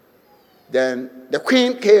 Then the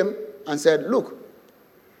queen came and said, look,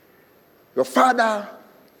 your father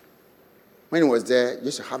when he was there, he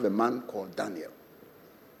used to have a man called Daniel.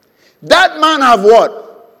 That man have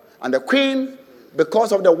what? And the queen,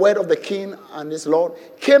 because of the word of the king and his lord,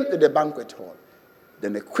 came to the banquet hall.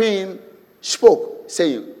 Then the queen spoke,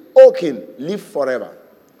 saying, O king, live forever.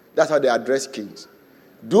 That's how they address kings.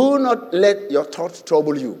 Do not let your thoughts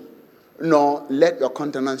trouble you, nor let your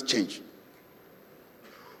countenance change.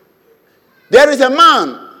 There is a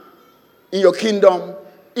man in your kingdom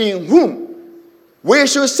in whom we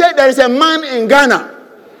should say there is a man in Ghana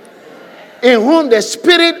in whom the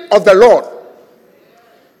Spirit of the Lord,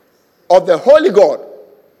 of the Holy God,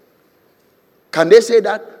 can they say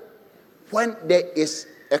that? When there is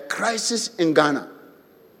a crisis in Ghana,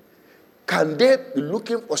 can they be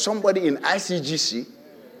looking for somebody in ICGC?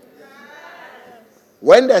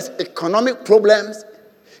 When there's economic problems,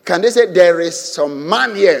 can they say there is some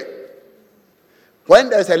man here? When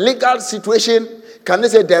there's a legal situation, can they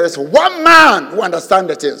say there is one man who understands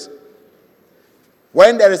the things?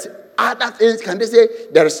 When there is other things, can they say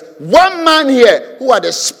there is one man here who has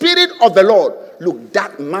the Spirit of the Lord? Look,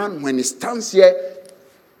 that man, when he stands here,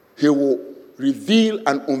 he will reveal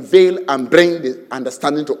and unveil and bring the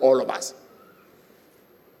understanding to all of us.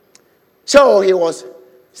 So he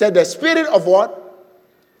said, the Spirit of what?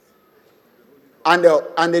 And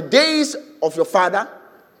the days of your father,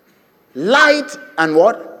 light and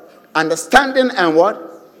what? Understanding and what?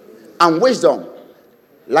 And wisdom,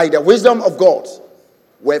 like the wisdom of God,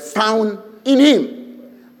 were found in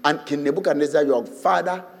him. And King Nebuchadnezzar, your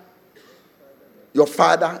father,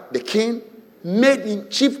 the king, made him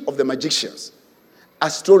chief of the magicians,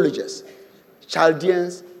 astrologers,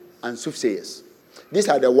 Chaldeans, and soothsayers. These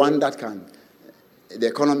are the ones that can, the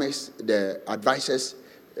economists, the advisors,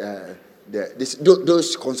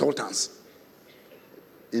 those consultants.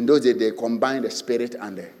 In those days, they combine the spirit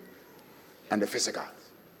and the physical.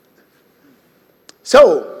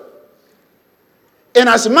 So,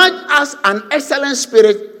 inasmuch as an excellent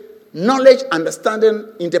spirit, knowledge, understanding,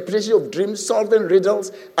 interpretation of dreams, solving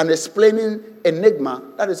riddles, and explaining enigma,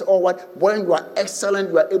 that is all what, when you are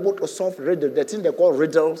excellent, you are able to solve riddles. The thing they call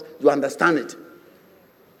riddles, you understand it.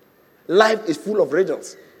 Life is full of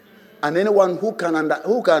riddles. And anyone who can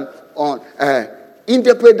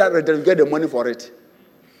interpret that riddle, get the money for it.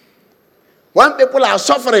 When people are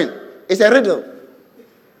suffering, it's a riddle.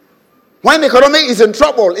 When the economy is in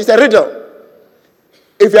trouble, it's a riddle.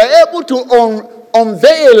 If you are able to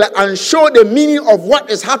unveil and show the meaning of what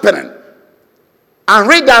is happening and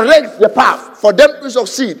redirect the path for them to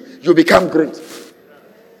succeed, you become great.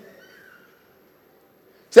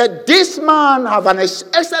 Said, this man have an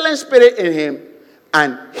excellent spirit in him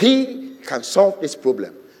and he can solve this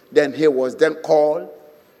problem. Then he was then called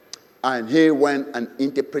and he went and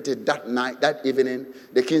interpreted that evening.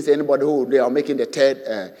 The king said, anybody who they are making the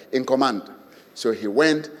third in command. So he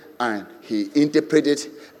went and he interpreted,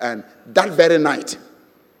 and that very night,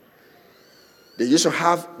 they used to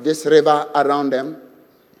have this river around them,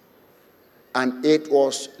 and it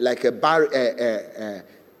was like a barrier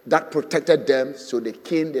that protected them, so the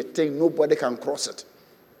thing, nobody can cross it.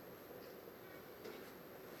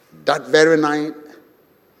 That very night,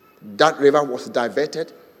 that river was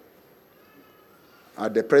diverted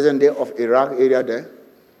at the present day of Iraq area there.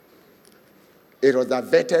 It was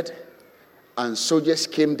diverted, and soldiers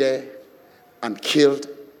came there and killed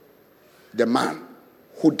the man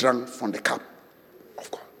who drank from the cup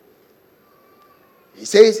of God. He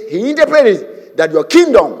says, he interpreted that your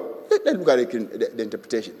kingdom, let's look at the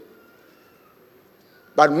interpretation.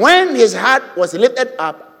 But when his heart was lifted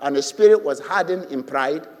up and his spirit was hardened in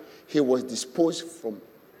pride, he was disposed from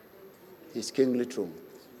his kingly throne.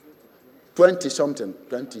 20-something,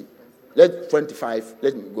 20. Let 25,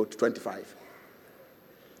 let me go to 25.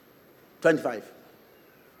 25.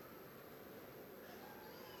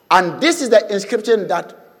 And this is the inscription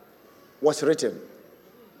that was written.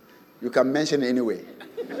 You can mention it anyway.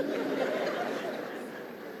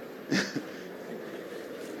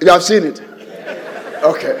 You have seen it?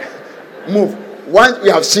 Okay. Move. Once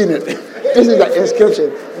you have seen it, this is the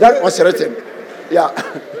inscription that was written. Yeah.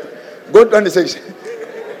 Go 26.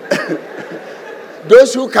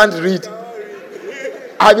 Those who can't read.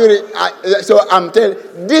 Have you read? So I'm telling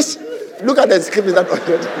this. Look at the inscription that was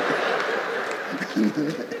written.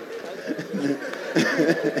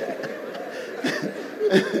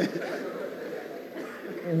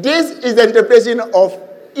 This is the interpretation of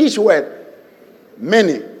each word.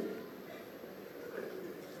 Many.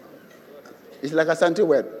 It's like a Santi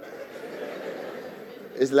word.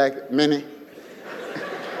 It's like many.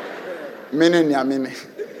 Many, near many.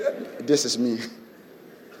 This is me.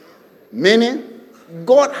 Meaning,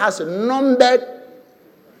 God has numbered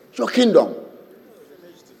your kingdom.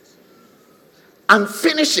 and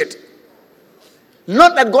finish it.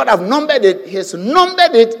 Not that God have numbered it. He has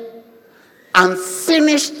numbered it and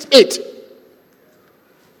finished it.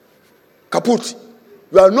 Kaput.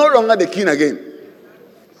 You are no longer the king again.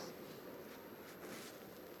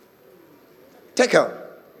 Take her.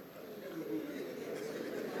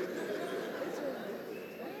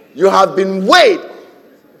 You have been weighed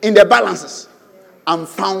in the balances and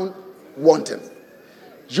found wanting.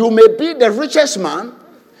 You may be the richest man.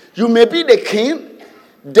 You may be the king.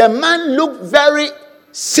 The man looked very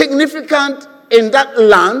significant in that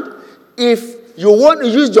land. If you want to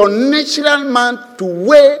use your natural man to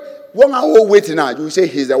weigh one hour waiting now, you say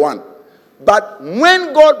he's the one. But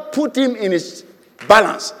when God put him in his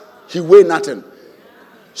balance, he weighed nothing.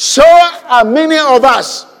 So are many of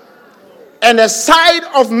us. And the sight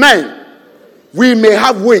of men, we may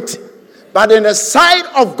have weight. But in the sight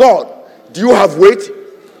of God, do you have weight?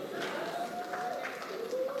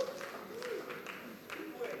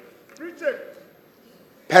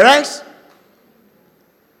 Perez,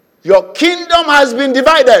 your kingdom has been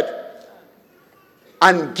divided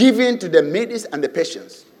and given to the Medes and the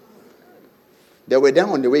Persians. They were down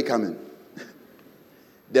on the way coming.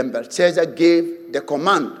 Then Belshazzar gave the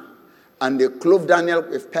command, and they clothed Daniel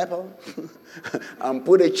with purple and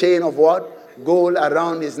put a chain of what? Gold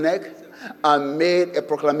around his neck, and made a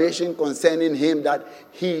proclamation concerning him that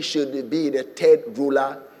he should be the third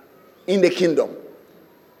ruler in the kingdom.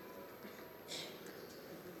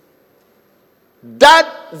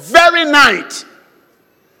 That very night,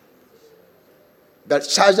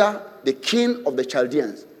 Belshazzar, the king of the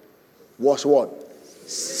Chaldeans, was what?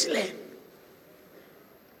 Slain.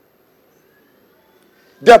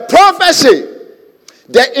 The prophecy,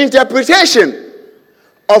 the interpretation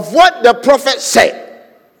of what the prophet said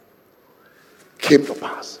came to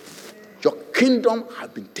pass. Your kingdom has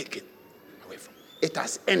been taken away from you. It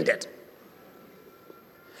has ended.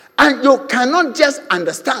 And you cannot just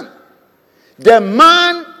understand. The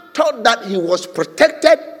man thought that he was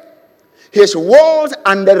protected. His walls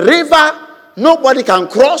and the river, nobody can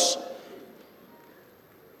cross.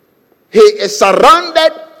 He is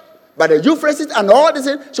surrounded by the Euphrates and all this.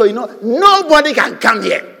 So, nobody can come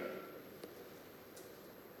here.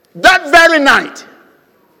 That very night,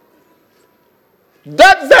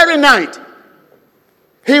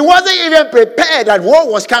 he wasn't even prepared that war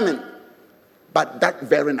was coming. But that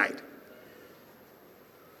very night,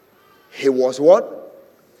 he was what?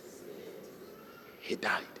 He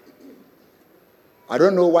died. I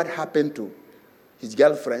don't know what happened to his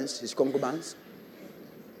girlfriends, his concubines.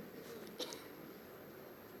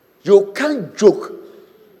 You can't joke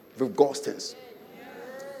with God's things.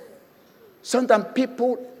 Sometimes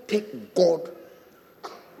people take God.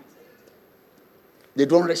 They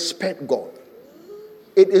don't respect God.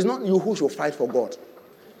 It is not you who should fight for God.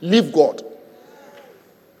 Leave God.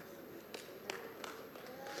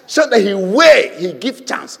 So that he gives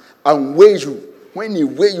chance and weighs you. When he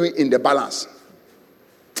weighs you in the balance.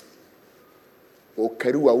 Oh,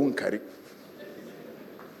 carry or won't carry.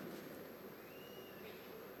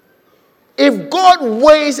 If God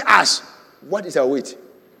weighs us, what is our weight?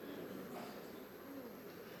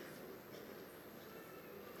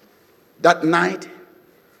 That night,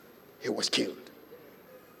 he was killed.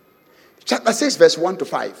 Chapter 6, verse 1 to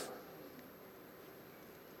 5.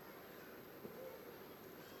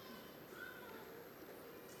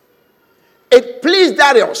 It pleased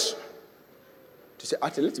Darius to say,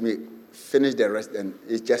 actually, let me finish the rest, and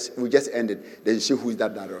we just ended. Then you see who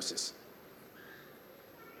that Darius is.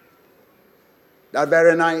 That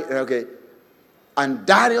very night, okay. And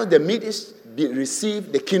Darius the Medes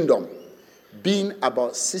received the kingdom, being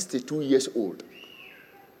about 62 years old.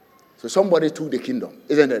 So somebody took the kingdom,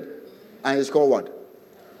 isn't it? And it's called what?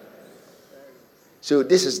 So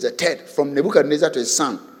this is the third, from Nebuchadnezzar to his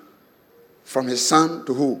son. From his son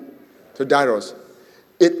to who? To Darius.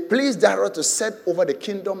 It pleased Darius to set over the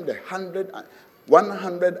kingdom the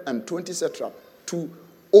 120 satrap to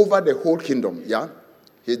over the whole kingdom. Yeah,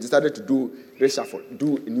 he decided to do reshuffle,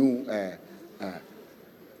 do a new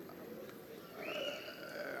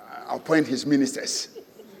appoint his ministers.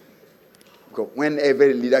 Because when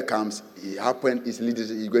every leader comes, he appoints his leaders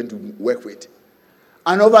he's going to work with.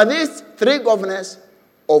 And over these 3 governors,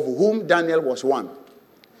 of whom Daniel was one,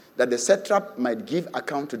 that the satrap might give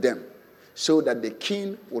account to them, so that the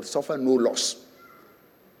king would suffer no loss.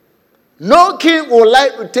 No king would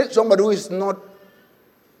like to take somebody who is not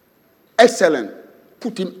excellent,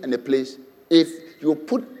 put him in a place. If you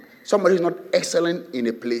put somebody who is not excellent in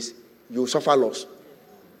a place, you suffer loss.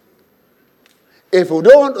 If you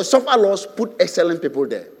don't want to suffer loss, put excellent people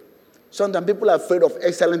there. Sometimes people are afraid of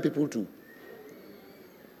excellent people too.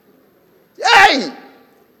 Yeah, Hey!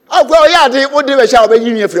 Oh, well, yeah, what do we shall be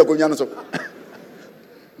in here for a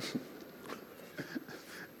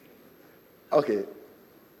Okay.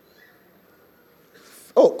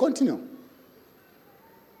 Oh, continue.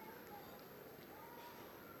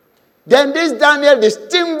 Then this Daniel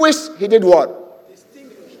distinguished, he did what?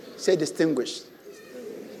 Say distinguished.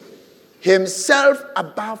 Himself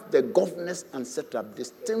above the governors and satrap.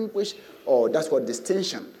 Distinguished, or that's what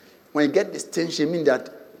distinction. When you get distinction, it means that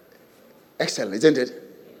excellent, isn't it?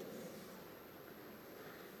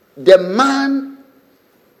 The man,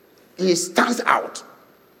 he stands out.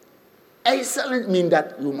 Excellent means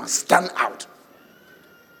that you must stand out.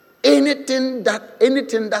 Anything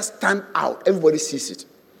that stands out, everybody sees it.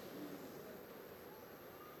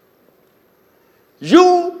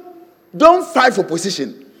 You don't fight for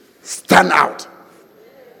position. Stand out.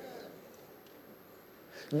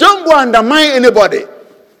 Don't go undermine anybody.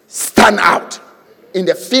 Stand out in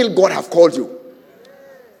the field God has called you.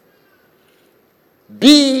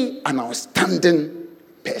 Be an outstanding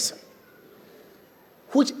person.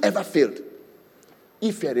 Whichever field.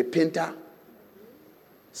 If you're a painter,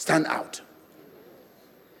 stand out.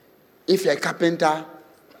 If you're a carpenter,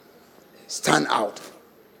 stand out.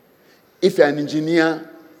 If you're an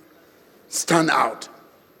engineer, stand out.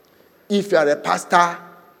 If you're a pastor,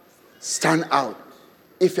 stand out.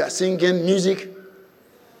 If you're singing music,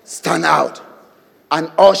 stand out.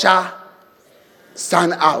 An usher,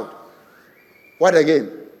 stand out. What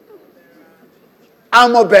again?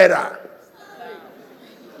 Armor bearer.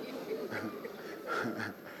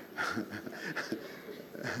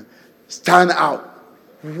 Stand out.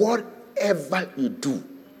 Whatever you do,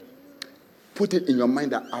 put it in your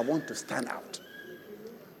mind that I want to stand out.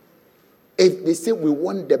 If they say we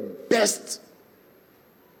want the best,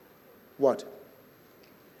 what?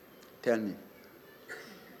 Tell me.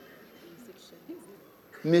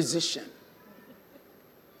 Musician.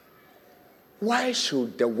 Why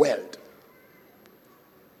should the world?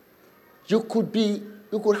 You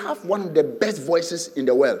could have one of the best voices in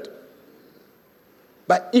the world.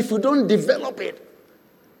 But if you don't develop it,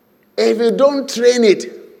 if you don't train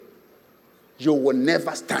it, you will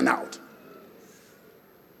never stand out.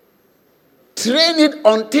 Train it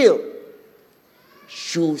until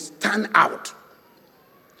you stand out.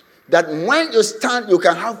 That when you stand, you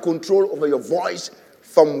can have control over your voice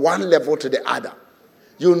from one level to the other.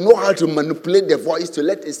 You know how to manipulate the voice to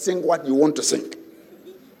let it sing what you want to sing.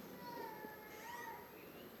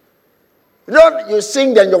 Not you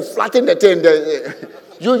sing, then you flatten the thing.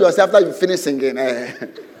 You yourself, after you finish singing.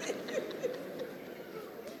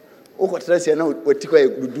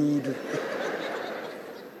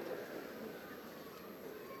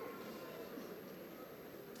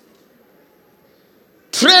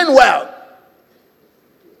 Train well.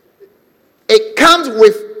 It comes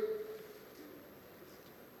with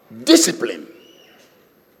discipline.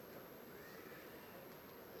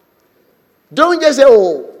 Don't just say,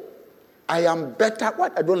 oh, I am better.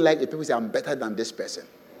 What I don't like is people say I'm better than this person.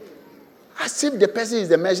 As if the person is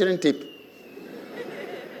the measuring tape.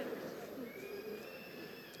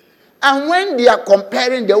 And when they are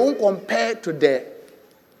comparing, they won't compare to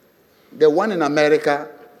the one in America,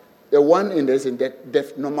 the one in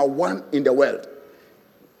the number one in the world.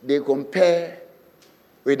 They compare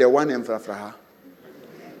with the one in Frafraha.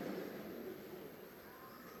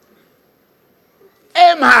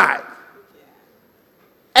 Aim high.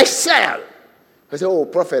 Excel. I say, oh,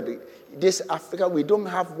 prophet, this Africa, we don't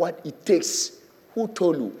have what it takes. Who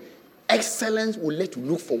told you? Excellence will let you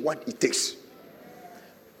look for what it takes.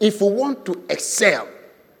 If you want to excel,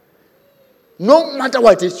 no matter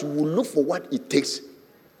what it is, you will look for what it takes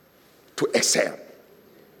to excel.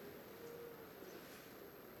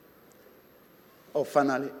 Oh,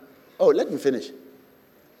 finally. Oh, let me finish.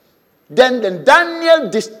 Then Daniel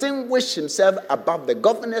distinguished himself above the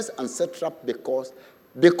governors and satrap because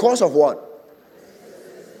of what?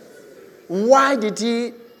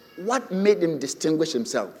 What made him distinguish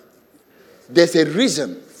himself? There's a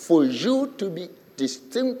reason. For you to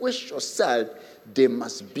distinguish yourself, there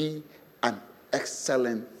must be an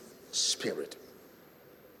excellent spirit.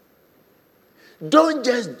 Don't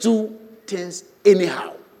just do things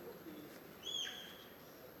anyhow.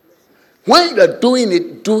 When you are doing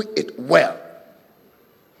it, do it well.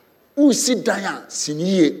 Who sit down,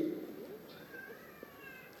 siniye.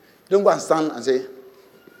 Don't go and stand and say,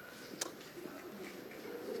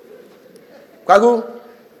 Kwagu,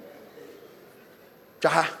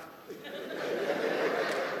 Jaha,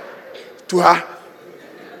 Tuha,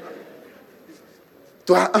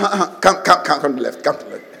 come to the left, come to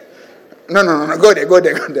the left. No, go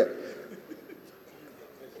there.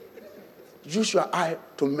 Use your eye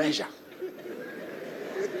to measure.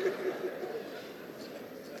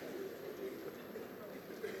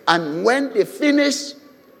 And when they finish,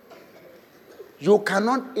 you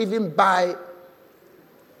cannot even buy.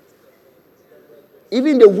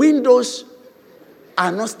 Even the windows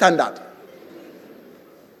are not standard.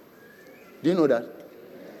 Do you know that?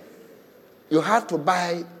 You have to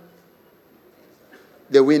buy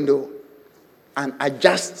the window and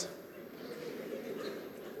adjust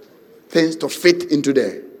things to fit into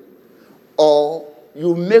there. Or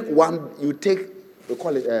you make one, you take, we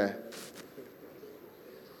call it,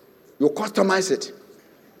 you customize it.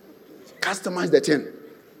 Customize the thing.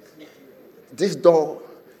 This door,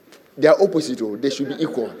 they are opposite, they should be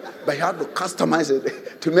equal. But you have to customize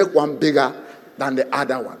it to make one bigger than the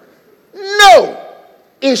other one. No!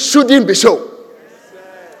 It shouldn't be so.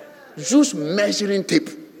 Use measuring tape.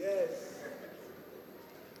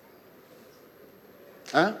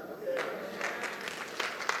 Huh?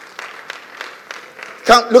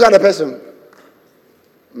 Come, look at the person.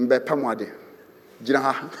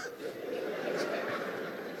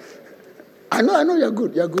 I know you're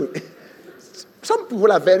good. You're good. Some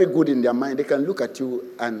people are very good in their mind. They can look at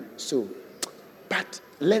you and so. But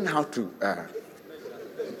learn how to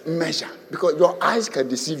measure. Because your eyes can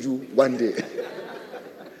deceive you one day.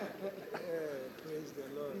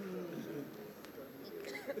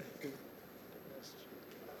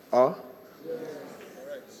 Or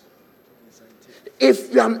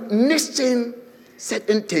if you are mixing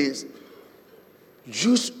certain things,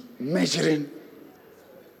 use measuring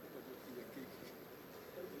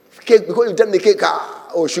cake, because you turn the cake,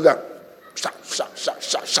 sugar,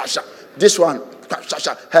 this one,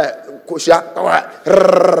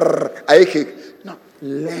 I cake. No,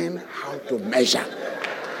 learn how to measure.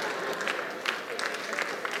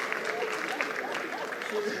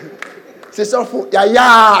 Say so,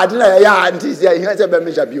 I didn't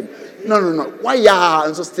measure you. No. Why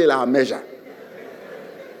and so still our measure?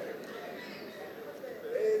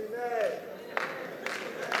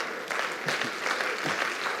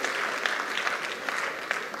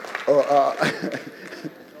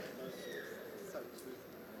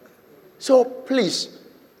 So please,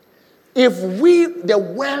 if the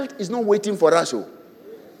world is not waiting for us,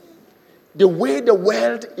 the way the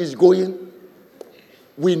world is going,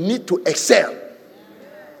 we need to excel.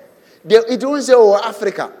 It don't say,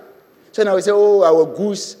 Africa. So now we say, our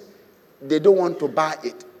goose, they don't want to buy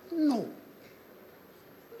it. No.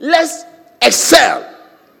 Let's excel.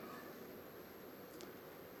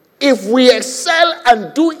 If we excel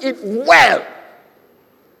and do it well,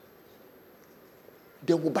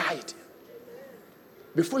 they will buy it.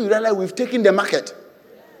 Before you realize we've taken the market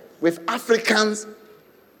with Africans.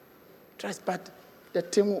 Trust, but the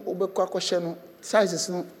team sizes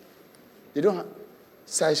no, they don't have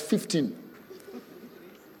size 15.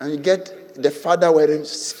 And you get the father wearing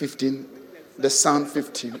 15, the son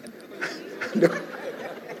 15.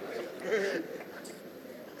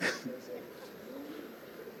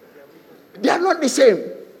 They are not the same.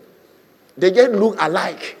 They just look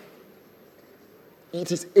alike.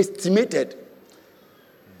 It is estimated.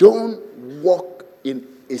 Don't walk in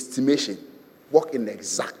estimation. Walk in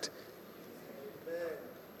exact.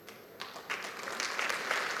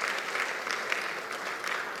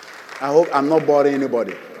 I hope I'm not boring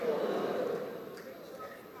anybody.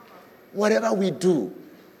 Whatever we do,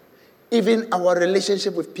 even our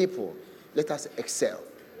relationship with people, let us excel.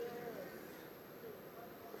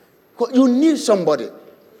 Because you need somebody.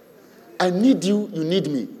 I need you, you need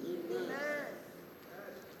me.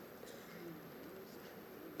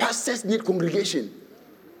 Pastors need congregation.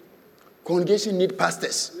 Congregation need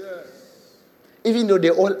pastors. Even though they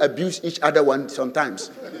all abuse each other sometimes.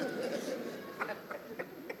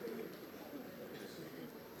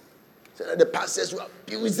 So that the pastors will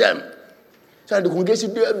abuse them. So that the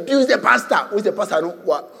congregation will abuse the pastor. Who is the pastor?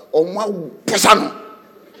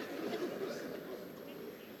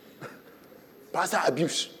 Pastor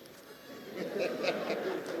abuse.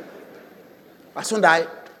 Asundai.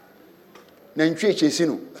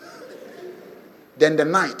 Then the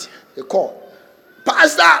night, they call.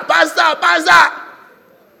 Pastor!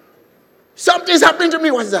 Something's happening to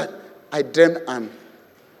me. What's that? I dreamed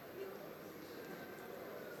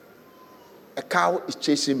a cow is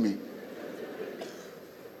chasing me.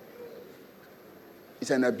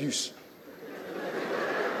 It's an abuse.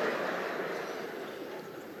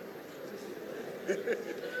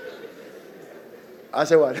 I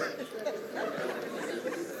said what?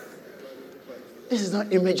 This is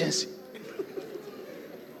not emergency.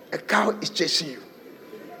 A cow is chasing you.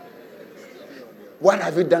 What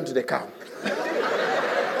have you done to the cow?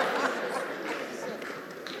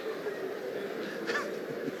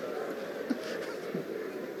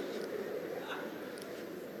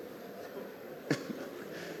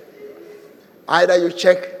 Either you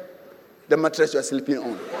check the mattress you're sleeping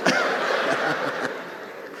on.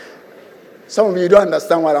 Some of you don't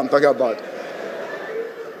understand what I'm talking about.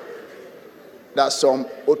 There's some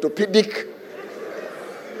orthopedic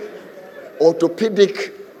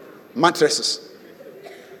mattresses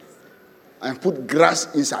and put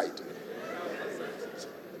grass inside.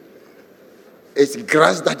 It's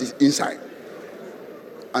grass that is inside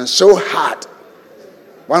and so hard.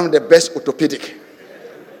 One of the best orthopedic.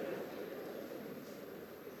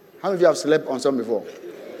 How many of you have slept on some before?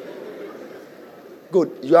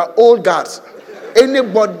 Good. You are old guards.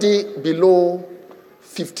 Anybody below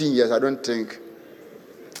 15 years, I don't think.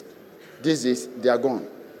 They are gone.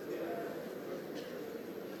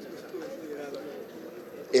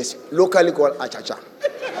 It's locally called achacha.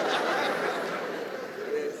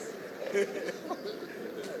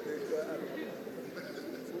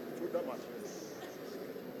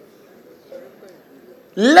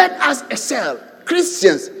 Let us excel.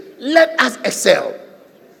 Christians, let us excel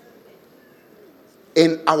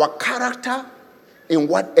in our character, in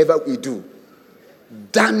whatever we do.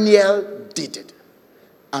 Daniel did it.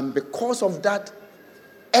 And because of that,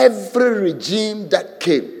 every regime that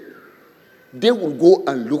came, they will go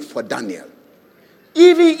and look for Daniel.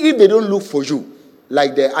 Even if they don't look for you,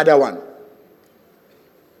 like the other one,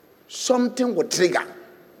 something will trigger.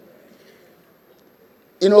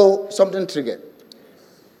 You know, something triggered.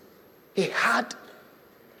 He had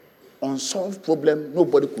unsolved problem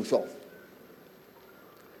nobody could solve.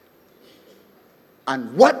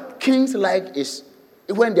 And what kings like is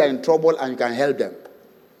when they are in trouble and you can help them,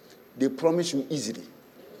 they promise you easily.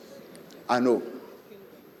 I know.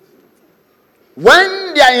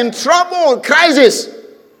 When they are in trouble, crisis,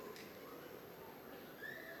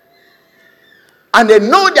 and they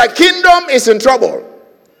know their kingdom is in trouble,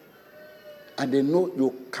 and they know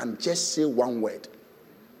you can just say one word,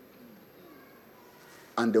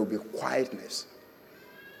 and there will be quietness.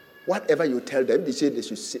 Whatever you tell them, they say they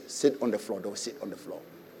should sit on the floor, they'll sit on the floor.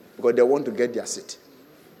 Because they want to get their seat.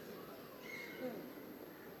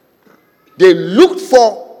 They looked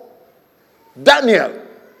for Daniel.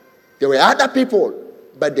 There were other people,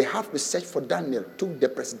 but they have to search for Daniel. Took the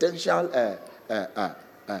presidential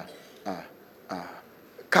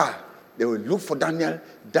car. They will look for Daniel.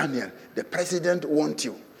 Daniel, the president wants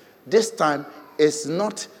you. This time, it's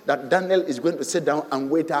not that Daniel is going to sit down and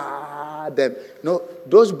wait them. No,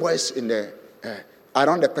 those boys in the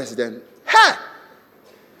around the president. Hey!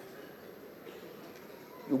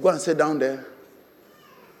 You go and sit down there.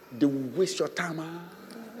 They will waste your time.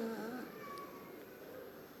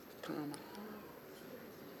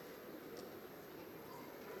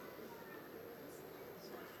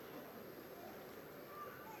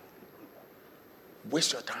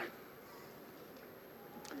 Waste your time.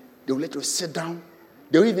 They will let you sit down.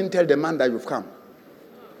 They will even tell the man that you've come.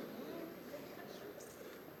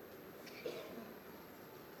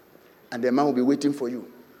 And the man will be waiting for you.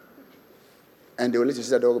 And they will let you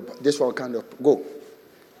sit down. This one kind of go.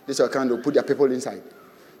 This one kind of put their people inside.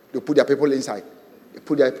 They put their people inside. They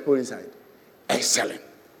put their people inside. Excellent.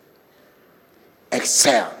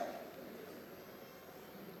 Excel.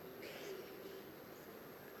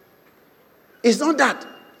 It's not that.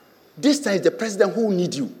 This time is the president who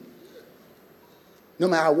needs you. No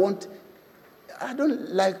matter I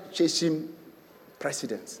don't like chasing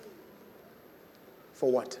presidents.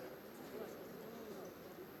 For what?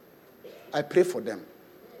 I pray for them.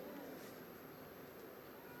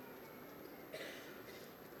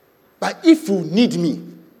 But if you need me,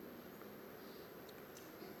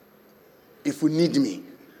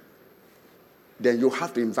 then you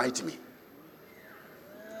have to invite me.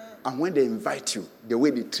 And when they invite you, the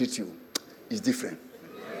way they treat you is different.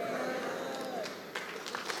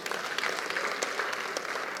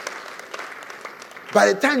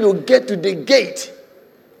 By the time you get to the gate,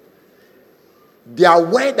 they are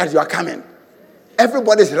aware that you are coming.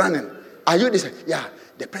 Everybody's running. Are you this? Yeah,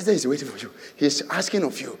 the president is waiting for you. He's asking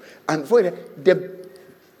of you. And for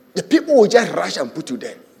the people will just rush and put you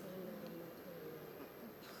there.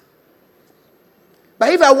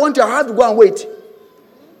 But if I want you, I have to go and wait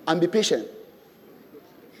and be patient.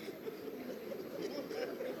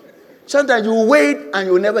 Sometimes you wait and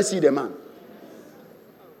you will never see the man.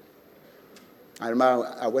 I remember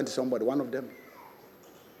I went to somebody, one of them.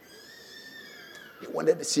 He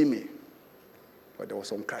wanted to see me, but there was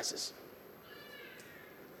some crisis.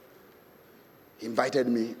 He invited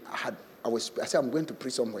me. I said, I'm going to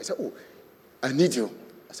preach somewhere. He said, oh, I need you.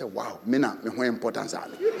 I said, wow, Mina, me importance.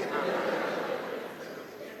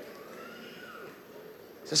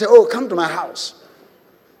 He said, oh, come to my house.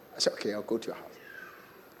 I said, okay, I'll go to your house.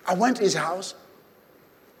 I went to his house.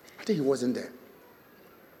 I think he wasn't there.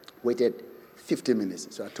 Waited 15 minutes.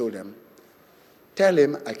 So I told them, tell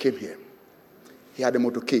him I came here. He had a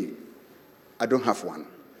motorcade. I don't have one.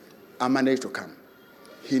 I managed to come.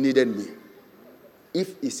 He needed me.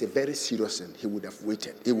 If it's a very serious thing, he would have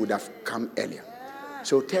waited. He would have come earlier.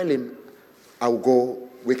 So tell him I'll go.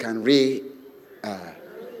 We can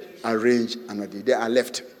arrange another day. Then I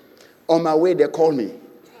left. On my way, they called me.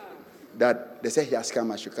 That they said he has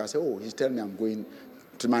come. I should come. I said, oh, he's telling me I'm going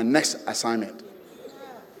to my next assignment.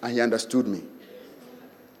 And he understood me.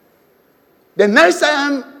 The next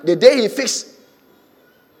time, the day he fixed,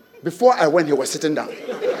 before I went, he was sitting down.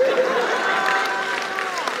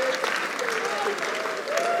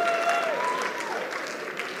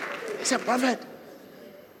 He said, Prophet,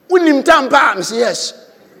 I said,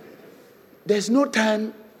 yes. There's no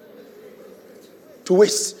time to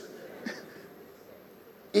waste.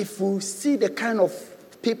 If we see the kind of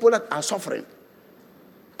people that are suffering,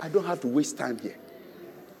 I don't have to waste time here.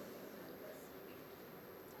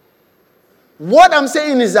 What I'm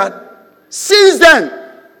saying is that since then,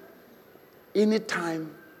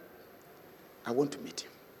 anytime I want to meet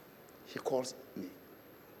him, he calls me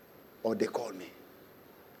or they call me.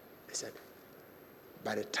 They said,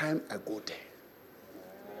 by the time I go there,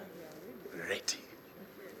 ready.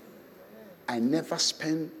 I never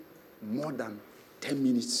spend more than 10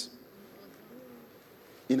 minutes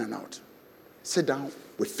in and out. Sit down,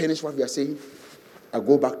 we finish what we are saying, I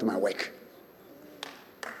go back to my work.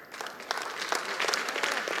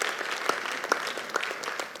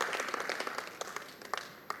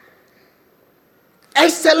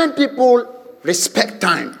 Excellent people respect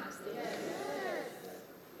time.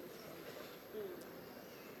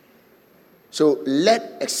 So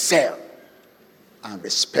let excel and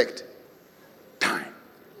respect time.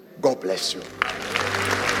 God bless you. We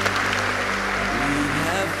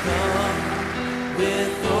have come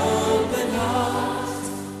with